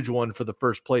is a huge one for the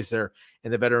first place there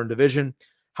in the veteran division.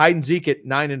 Hyde and Zeke at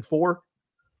 9-4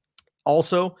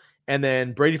 also. And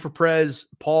then Brady for Prez,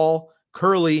 Paul,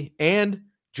 Curly, and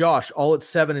Josh all at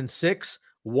 7-6.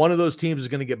 One of those teams is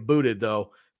going to get booted,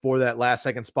 though, for that last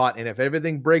second spot. And if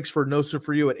everything breaks for Nosa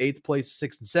for you at 8th place,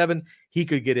 6-7, he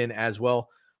could get in as well.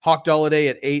 Hawk Dalladay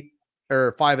at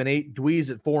 5-8, Dweez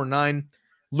at 4-9,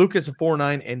 Lucas at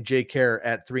 4-9, and Jay Kerr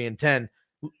at 3-10.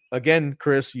 Again,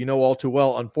 Chris, you know all too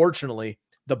well, unfortunately,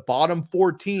 the bottom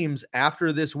 4 teams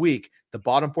after this week, the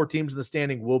bottom 4 teams in the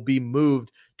standing will be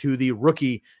moved to the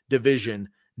rookie division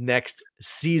next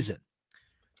season.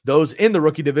 Those in the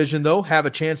rookie division, though, have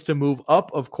a chance to move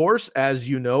up, of course, as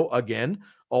you know, again,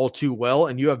 all too well.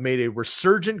 And you have made a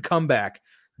resurgent comeback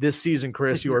this season,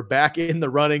 Chris. You are back in the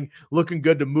running, looking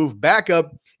good to move back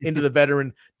up into the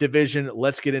veteran division.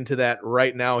 Let's get into that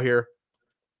right now here.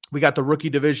 We got the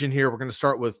rookie division here. We're going to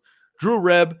start with Drew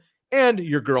Reb and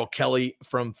your girl Kelly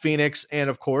from Phoenix. And,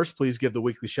 of course, please give the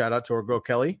weekly shout out to our girl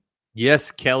Kelly.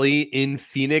 Yes, Kelly in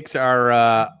Phoenix,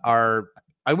 our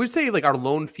I would say like our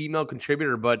lone female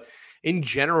contributor, but in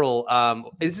general,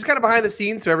 this is kind of behind the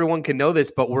scenes, so everyone can know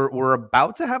this, but we're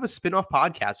about to have a spin-off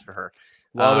podcast for her.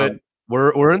 Love it.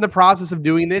 We're in the process of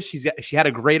doing this. She had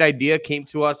a great idea, came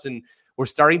to us, and we're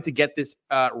starting to get this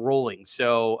rolling.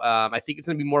 So I think it's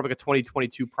going to be more of like a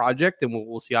 2022 project, and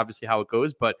we'll see obviously how it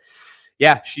goes. But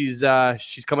yeah, she's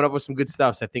coming up with some good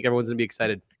stuff. So I think everyone's going to be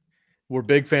excited. We're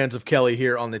big fans of Kelly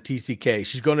here on the TCK.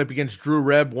 She's going up against Drew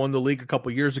Reb, won the league a couple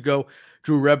years ago.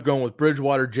 Drew Reb going with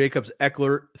Bridgewater, Jacobs,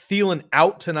 Eckler. Thielen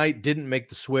out tonight, didn't make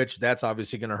the switch. That's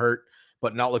obviously going to hurt,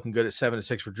 but not looking good at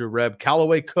 7-6 for Drew Reb.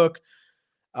 Callaway, Cook,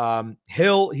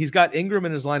 Hill. He's got Ingram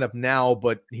in his lineup now,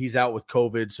 but he's out with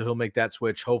COVID, so he'll make that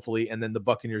switch hopefully. And then the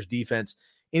Buccaneers defense.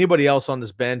 Anybody else on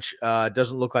this bench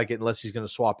doesn't look like it unless he's going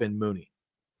to swap in Mooney.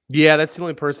 Yeah, that's the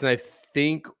only person I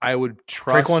think I would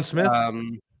trust. Traquan Smith?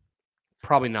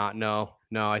 Probably not. No.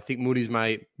 I think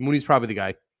Mooney's probably the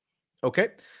guy. Okay.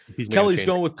 Kelly's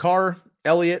going with Carr,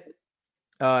 Elliott,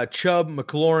 Chubb,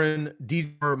 McLaurin,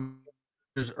 DJ,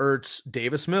 Ertz,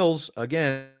 Davis Mills.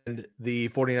 Again, the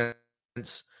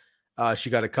 49ers. She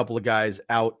got a couple of guys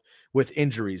out with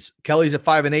injuries. Kelly's at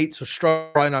 5-8, so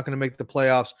Stroud probably not going to make the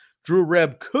playoffs. Drew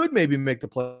Reb could maybe make the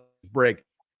playoff break.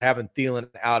 Having Thielen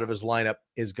out of his lineup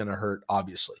is going to hurt,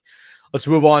 obviously. Let's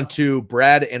move on to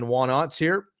Brad and Juan Otts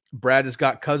here. Brad has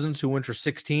got Cousins, who went for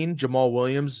 16, Jamal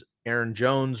Williams, Aaron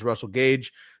Jones, Russell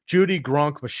Gage, Judy,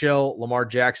 Gronk, Michelle, Lamar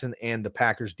Jackson, and the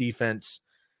Packers defense.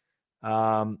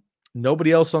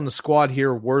 Nobody else on the squad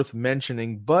here worth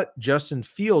mentioning, but Justin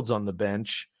Fields on the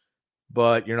bench,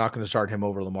 but you're not going to start him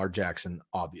over Lamar Jackson,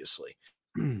 obviously.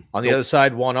 On the other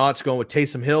side, Juan Otts going with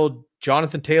Taysom Hill,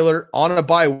 Jonathan Taylor on a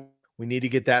bye. We need to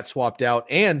get that swapped out,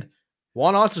 and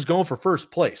Juan Otts is going for first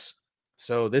place.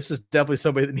 So this is definitely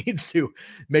somebody that needs to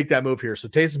make that move here. So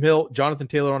Taysom Hill, Jonathan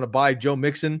Taylor on a bye, Joe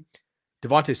Mixon,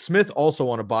 Devontae Smith also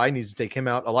on a bye, needs to take him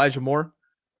out, Elijah Moore,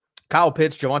 Kyle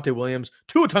Pitts, Javonte Williams,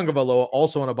 Tua Tagovailoa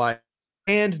also on a bye,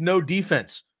 and no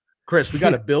defense. Chris, we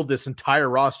got to build this entire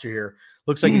roster here.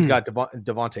 Looks like he's got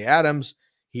Devontae Adams.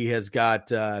 He has got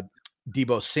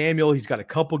Deebo Samuel. He's got a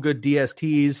couple good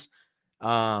DSTs.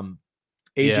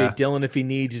 AJ Dillon if he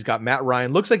needs. He's got Matt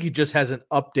Ryan. Looks like he just hasn't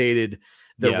updated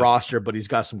the roster, but he's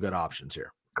got some good options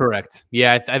here. Correct.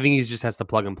 Yeah, I think he just has to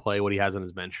plug and play what he has on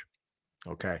his bench.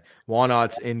 Okay. Juan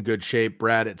Otts in good shape.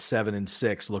 Brad at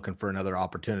 7-6, looking for another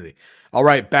opportunity. All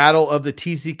right. Battle of the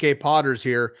TCK Potters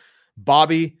here.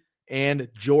 Bobby and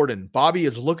Jordan. Bobby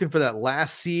is looking for that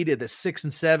last seed at the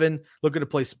 6-7, looking to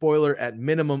play spoiler at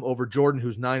minimum over Jordan,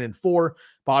 who's 9-4.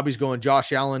 Bobby's going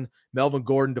Josh Allen, Melvin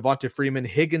Gordon, Devonta Freeman,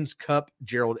 Higgins, Kupp,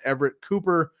 Gerald Everett,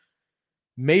 Cooper,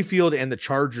 Mayfield, and the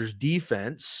Chargers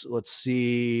defense. Let's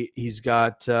see. He's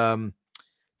got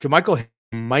Jermichael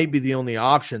might be the only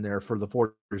option there for the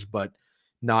 49ers, but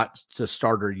not to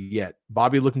starter yet.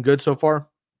 Bobby looking good so far?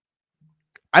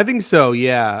 I think so,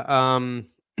 yeah.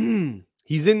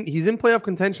 He's in playoff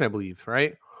contention, I believe,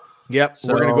 right? Yep.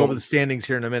 So, we're going to go over the standings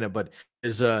here in a minute, but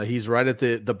he's right at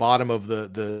the bottom of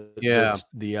the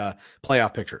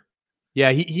playoff picture.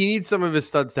 Yeah, he needs some of his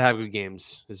studs to have good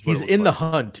games. He's in the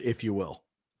hunt, if you will.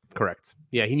 Correct.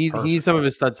 Yeah, he needs some of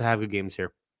his studs to have good games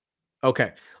here.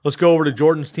 Okay, let's go over to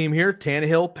Jordan's team here.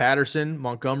 Tannehill, Patterson,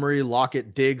 Montgomery,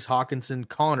 Lockett, Diggs, Hawkinson,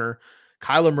 Connor,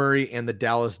 Kyler Murray, and the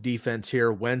Dallas defense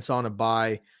here. Wentz on a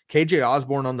bye. KJ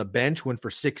Osborne on the bench, went for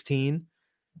 16.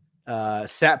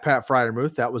 Sat Pat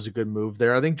Freiermuth. That was a good move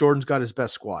there. I think Jordan's got his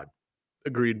best squad.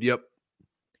 Agreed. Yep.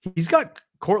 He's got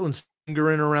Cortland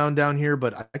Singer in around down here,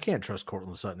 but I can't trust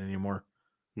Cortland Sutton anymore.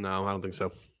 No, I don't think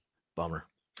so. Bummer.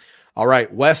 All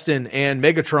right, Weston and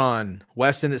Megatron.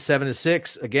 Weston at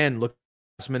 7-6. Again, look,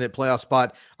 last minute playoff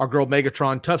spot. Our girl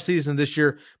Megatron, tough season this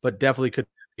year, but definitely could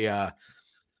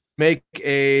make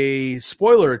a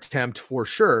spoiler attempt for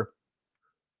sure.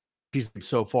 She's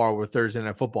so far with Thursday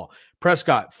Night Football.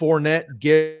 Prescott, Fournette,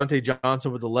 Deontay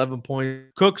Johnson with 11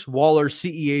 points. Cooks, Waller,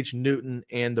 CEH, Newton,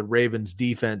 and the Ravens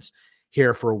defense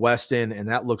here for Weston, and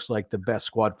that looks like the best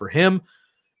squad for him.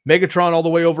 Megatron all the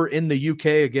way over in the UK.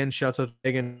 Again, shouts out to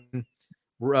Megan.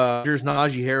 Here's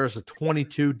Najee Harris at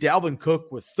 22. Dalvin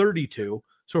Cook with 32.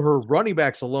 So her running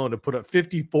backs alone have put up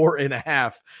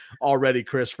 54.5 already,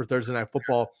 Chris, for Thursday Night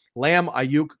Football. Lamb,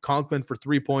 Ayuk, Conklin for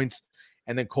 3 points.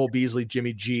 And then Cole Beasley,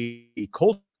 Jimmy G,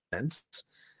 Colts defense.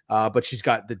 But she's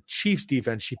got the Chiefs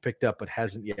defense she picked up but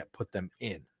hasn't yet put them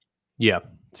in. Yeah,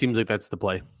 seems like that's the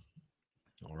play.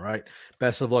 All right.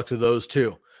 Best of luck to those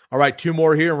two. All right, two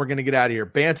more here, and we're going to get out of here.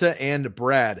 Banta and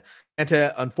Brad.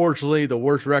 Banta, unfortunately, the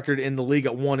worst record in the league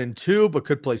at 1-2, but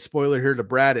could play spoiler here to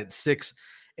Brad at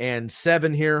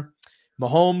 6-7 here.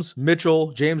 Mahomes,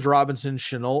 Mitchell, James Robinson,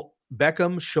 Shenault,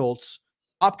 Beckham, Schultz,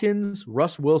 Hopkins,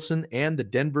 Russ Wilson, and the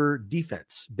Denver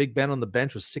defense. Big Ben on the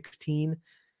bench was 16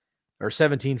 or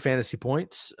 17 fantasy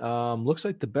points. Looks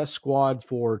like the best squad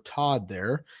for Todd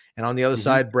there. And on the other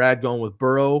side, Brad going with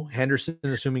Burrow, Henderson,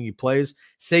 assuming he plays,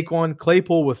 Saquon,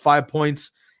 Claypool with 5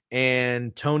 points,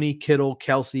 and Tony, Kittle,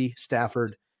 Kelsey,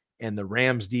 Stafford, and the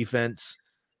Rams defense.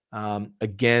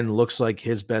 Again, looks like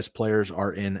his best players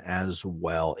are in as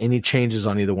well. Any changes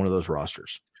on either one of those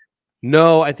rosters?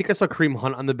 No, I think I saw Kareem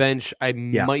Hunt on the bench. I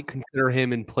might consider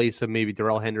him in place of maybe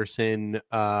Darrell Henderson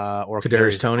or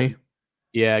Kadarius Toney.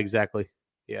 Yeah, exactly.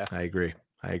 Yeah, I agree.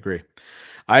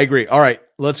 All right,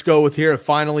 let's go with here.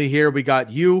 Finally, here we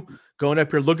got you going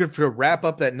up here looking to wrap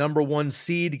up that number 1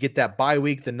 seed to get that bye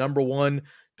week, the number 1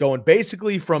 going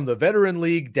basically from the veteran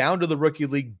league down to the rookie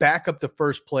league, back up to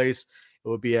first place. It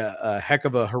would be a heck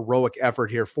of a heroic effort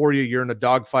here for you. You're in a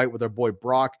dogfight with our boy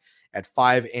Brock at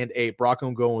 5 and 8. Brock,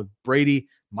 I'm going with Brady,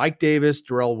 Mike Davis,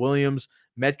 Darrell Williams,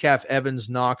 Metcalf, Evans,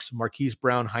 Knox, Marquise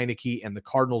Brown, Heineke, and the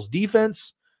Cardinals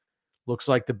defense. Looks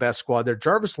like the best squad there.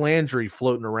 Jarvis Landry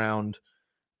floating around.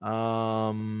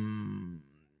 I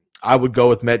would go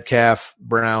with Metcalf,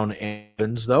 Brown, and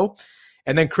Evans, though.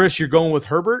 And then, Chris, you're going with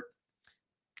Herbert,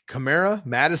 Kamara,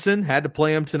 Madison. Had to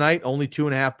play him tonight. Only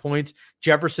 2.5 points.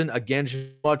 Jefferson, again,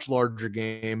 much larger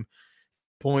game.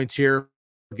 Points here.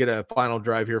 Get a final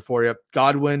drive here for you.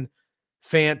 Godwin,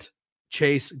 Fant,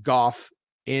 Chase, Goff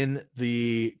in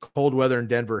the cold weather in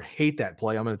Denver. Hate that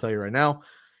play. I'm going to tell you right now.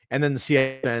 And then the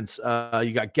Seattle defense,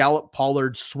 you got Gallup,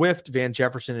 Pollard, Swift, Van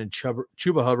Jefferson, and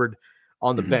Chuba Hubbard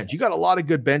on the bench. You got a lot of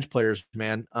good bench players,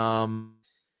 man.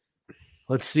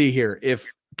 Let's see here. If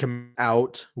come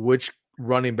out, which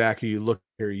running back are you looking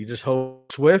here? You just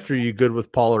hope Swift, or are you good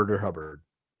with Pollard or Hubbard?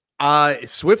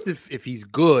 Swift if he's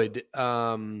good,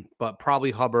 but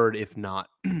probably Hubbard if not.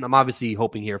 I'm obviously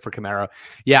hoping here for Kamara.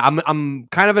 Yeah, I'm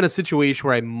kind of in a situation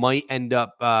where I might end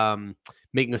up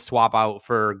making a swap out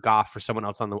for Goff for someone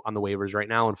else on the waivers right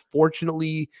now.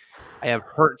 Unfortunately, I have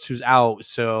Hurts who's out,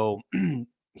 so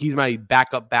he's my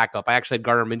backup. I actually had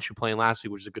Gardner Minshew playing last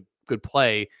week, which is a good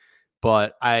play,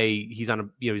 but he's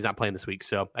not playing this week,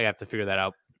 so I have to figure that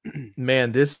out.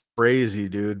 Man, this is crazy,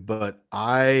 dude. But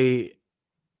I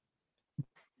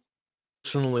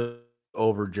personally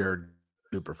over Jared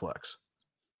Superflex.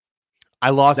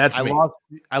 I lost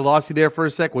you there for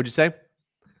a sec. What'd you say?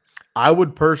 I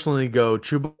would personally go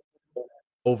Chuba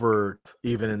over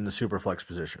even in the Superflex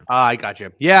position. I got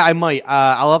you. Yeah, I might.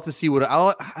 I'll have to see what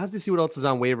else is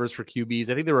on waivers for QBs.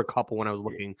 I think there were a couple when I was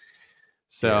looking.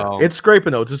 So yeah. It's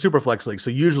scraping though. It's a Superflex league,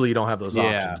 so usually you don't have those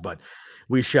options, but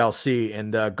we shall see.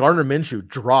 And Gardner Minshew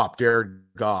dropped Jared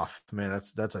Goff. Man,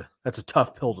 that's a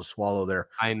tough pill to swallow there.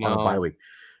 I know. On a bye week.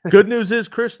 Good news is,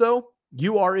 Chris, though,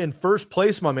 you are in first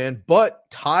place, my man, but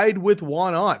tied with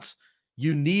Juan Otts.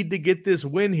 You need to get this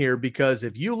win here, because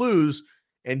if you lose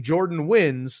and Jordan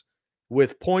wins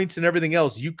with points and everything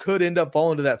else, you could end up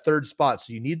falling to that third spot.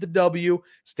 So you need the W,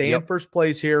 stay in first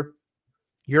place here.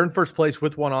 You're in first place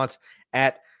with Juan Otts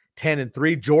at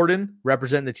 10-3. Jordan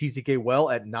representing the TCK well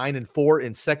at 9-4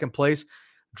 in second place.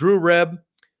 Drew Reb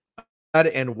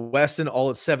and Weston all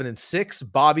at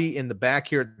 7-6. Bobby in the back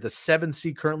here, the 7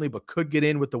 seed currently, but could get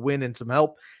in with the win and some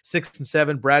help.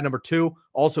 6-7. Brad number 2,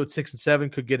 also at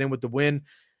 6-7, could get in with the win.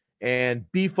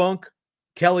 And B-Funk,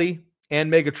 Kelly,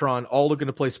 and Megatron all looking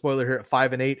to play spoiler here at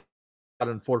 5-8.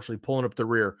 Unfortunately, pulling up the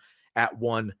rear at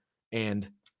 1-12.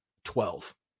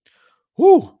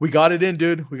 Whew, we got it in,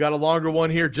 dude. We got a longer one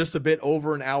here, just a bit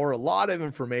over an hour. A lot of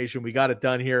information. We got it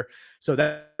done here. So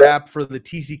that's a wrap for the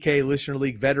TCK Listener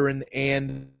League veteran.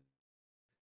 And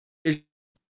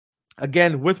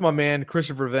again, with my man,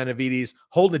 Christopher Benevides,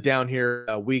 holding it down here,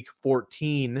 week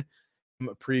 14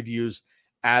 previews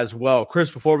as well.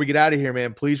 Chris, before we get out of here,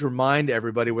 man, please remind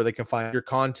everybody where they can find your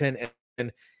content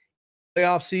and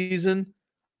playoff season.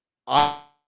 I'll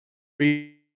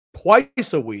be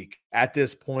twice a week at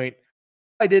this point.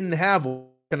 I didn't have one.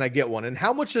 Can I get one? And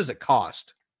how much does it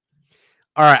cost?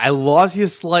 All right, I lost you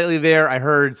slightly there. I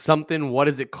heard something. What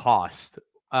does it cost?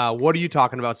 What are you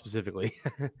talking about specifically?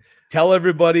 Tell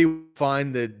everybody,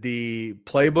 find the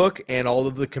playbook and all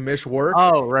of the commish work.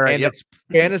 Oh, right. And it's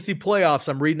fantasy playoffs.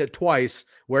 I'm reading it twice.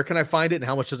 Where can I find it and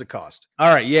how much does it cost?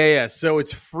 All right. Yeah. So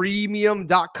it's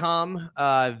freemium.com.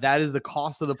 That is the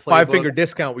cost of the playbook. 5-finger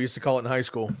discount, we used to call it in high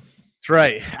school. That's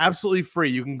right. Absolutely free.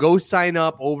 You can go sign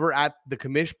up over at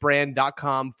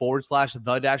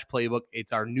thecommish.com/the-playbook.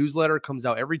 It's our newsletter. It comes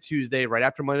out every Tuesday right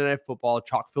after Monday Night Football,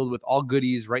 chock filled with all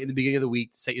goodies right in the beginning of the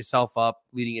week to set yourself up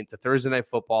leading into Thursday Night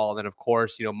Football. And then, of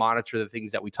course, monitor the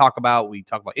things that we talk about. We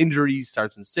talk about injuries,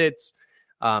 starts and sits,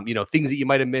 things that you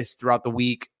might have missed throughout the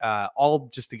week. All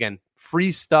just, again,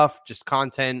 free stuff, just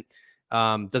content.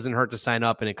 Doesn't hurt to sign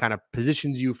up, and it kind of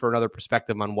positions you for another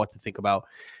perspective on what to think about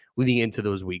leading into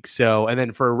those weeks. So, and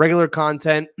then for regular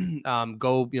content,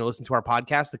 go, listen to our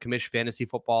podcast, the Commish Fantasy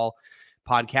Football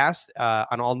Podcast,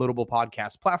 on all notable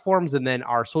podcast platforms. And then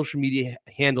our social media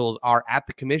handles are at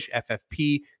the Commish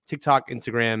FFP, TikTok,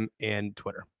 Instagram, and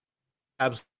Twitter.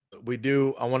 Absolutely. We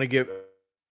do. I want to give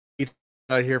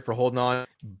out here for holding on.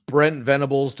 Brent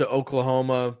Venables to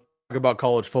Oklahoma. Talk about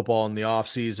college football in the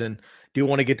offseason. Do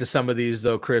want to get to some of these,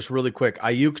 though, Chris, really quick.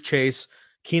 Ayuk, Chase,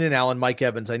 Keenan Allen, Mike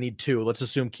Evans. I need 2. Let's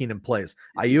assume Keenan plays.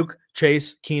 Ayuk,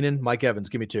 Chase, Keenan, Mike Evans.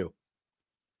 Give me 2.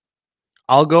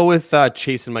 I'll go with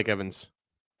Chase and Mike Evans.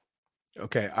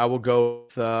 Okay, I will go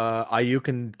with Ayuk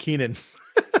and Keenan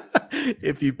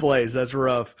if he plays. That's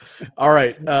rough. All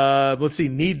right, let's see.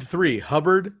 Need 3.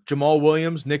 Hubbard, Jamal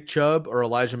Williams, Nick Chubb, or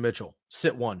Elijah Mitchell.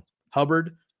 Sit 1.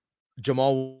 Hubbard,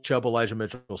 Jamal Chubb, Elijah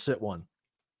Mitchell. Sit 1.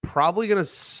 Probably going to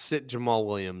sit Jamal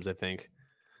Williams, I think.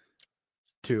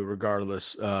 2,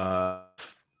 regardless. DeAndre.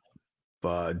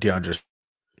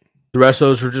 The rest of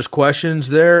those are just questions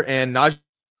there. And not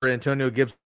for Antonio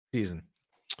Gibson season.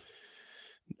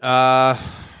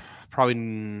 Probably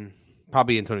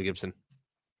Antonio Gibson.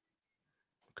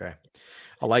 Okay.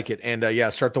 I like it. And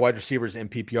start the wide receivers in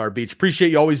PPR Beach.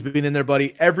 Appreciate you always being in there,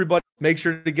 buddy. Everybody, make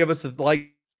sure to give us the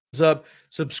like up,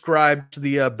 subscribe to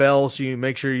the bell so you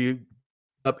make sure you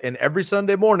up. And every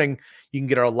Sunday morning, you can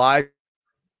get our live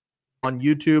on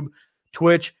YouTube,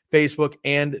 Twitch, Facebook,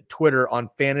 and Twitter on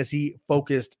Fantasy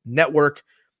Focused Network.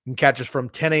 You can catch us from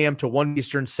 10 a.m. to 1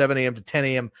 Eastern, 7 a.m. to 10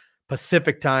 a.m.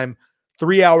 Pacific time.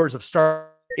 3 hours of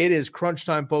start. It is crunch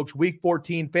time, folks. Week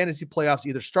 14 fantasy playoffs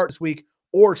either start this week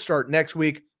or start next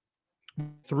week.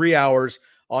 3 hours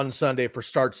on Sunday for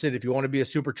Start Sit. If you want to be a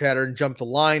super chatter and jump the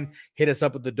line, hit us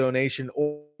up with the donation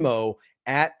or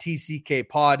at TCK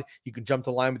Pod. You can jump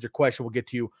the line with your question. We'll get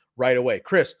to you right away.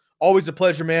 Chris, always a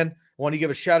pleasure, man. I want to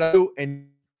give a shout out to and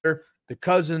the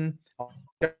cousin,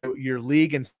 your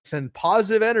league, and send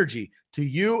positive energy to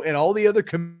you and all the other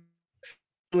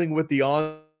dealing with the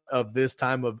on of this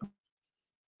time of,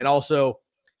 and also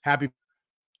happy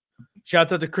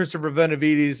shout out to Christopher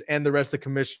Benevides and the rest of the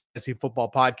Commish Fantasy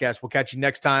Football Podcast. We'll catch you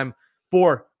next time.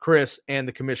 For Chris and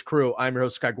the Commish crew, I'm your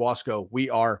host, Sky Guasco. We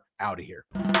are out of here.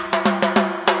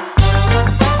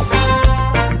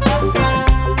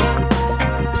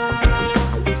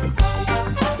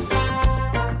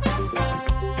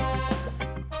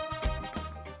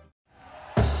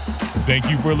 Thank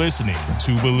you for listening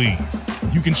to Believe.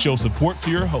 You can show support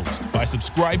to your host by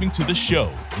subscribing to the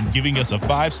show and giving us a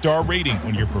 5-star rating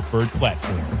on your preferred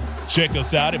platform. Check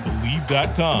us out at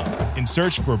Believe.com and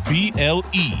search for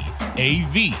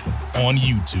BLEAV on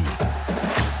YouTube.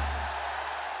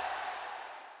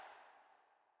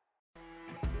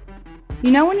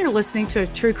 You know when you're listening to a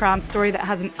true crime story that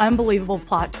has an unbelievable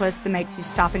plot twist that makes you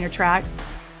stop in your tracks?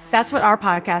 That's what our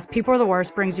podcast, People Are the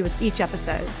Worst, brings you with each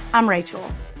episode. I'm Rachel.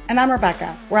 And I'm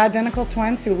Rebecca. We're identical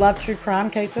twins who love true crime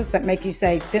cases that make you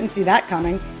say, didn't see that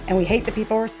coming, and we hate the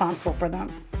people responsible for them.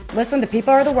 Listen to People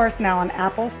Are the Worst now on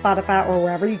Apple, Spotify, or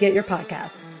wherever you get your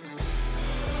podcasts.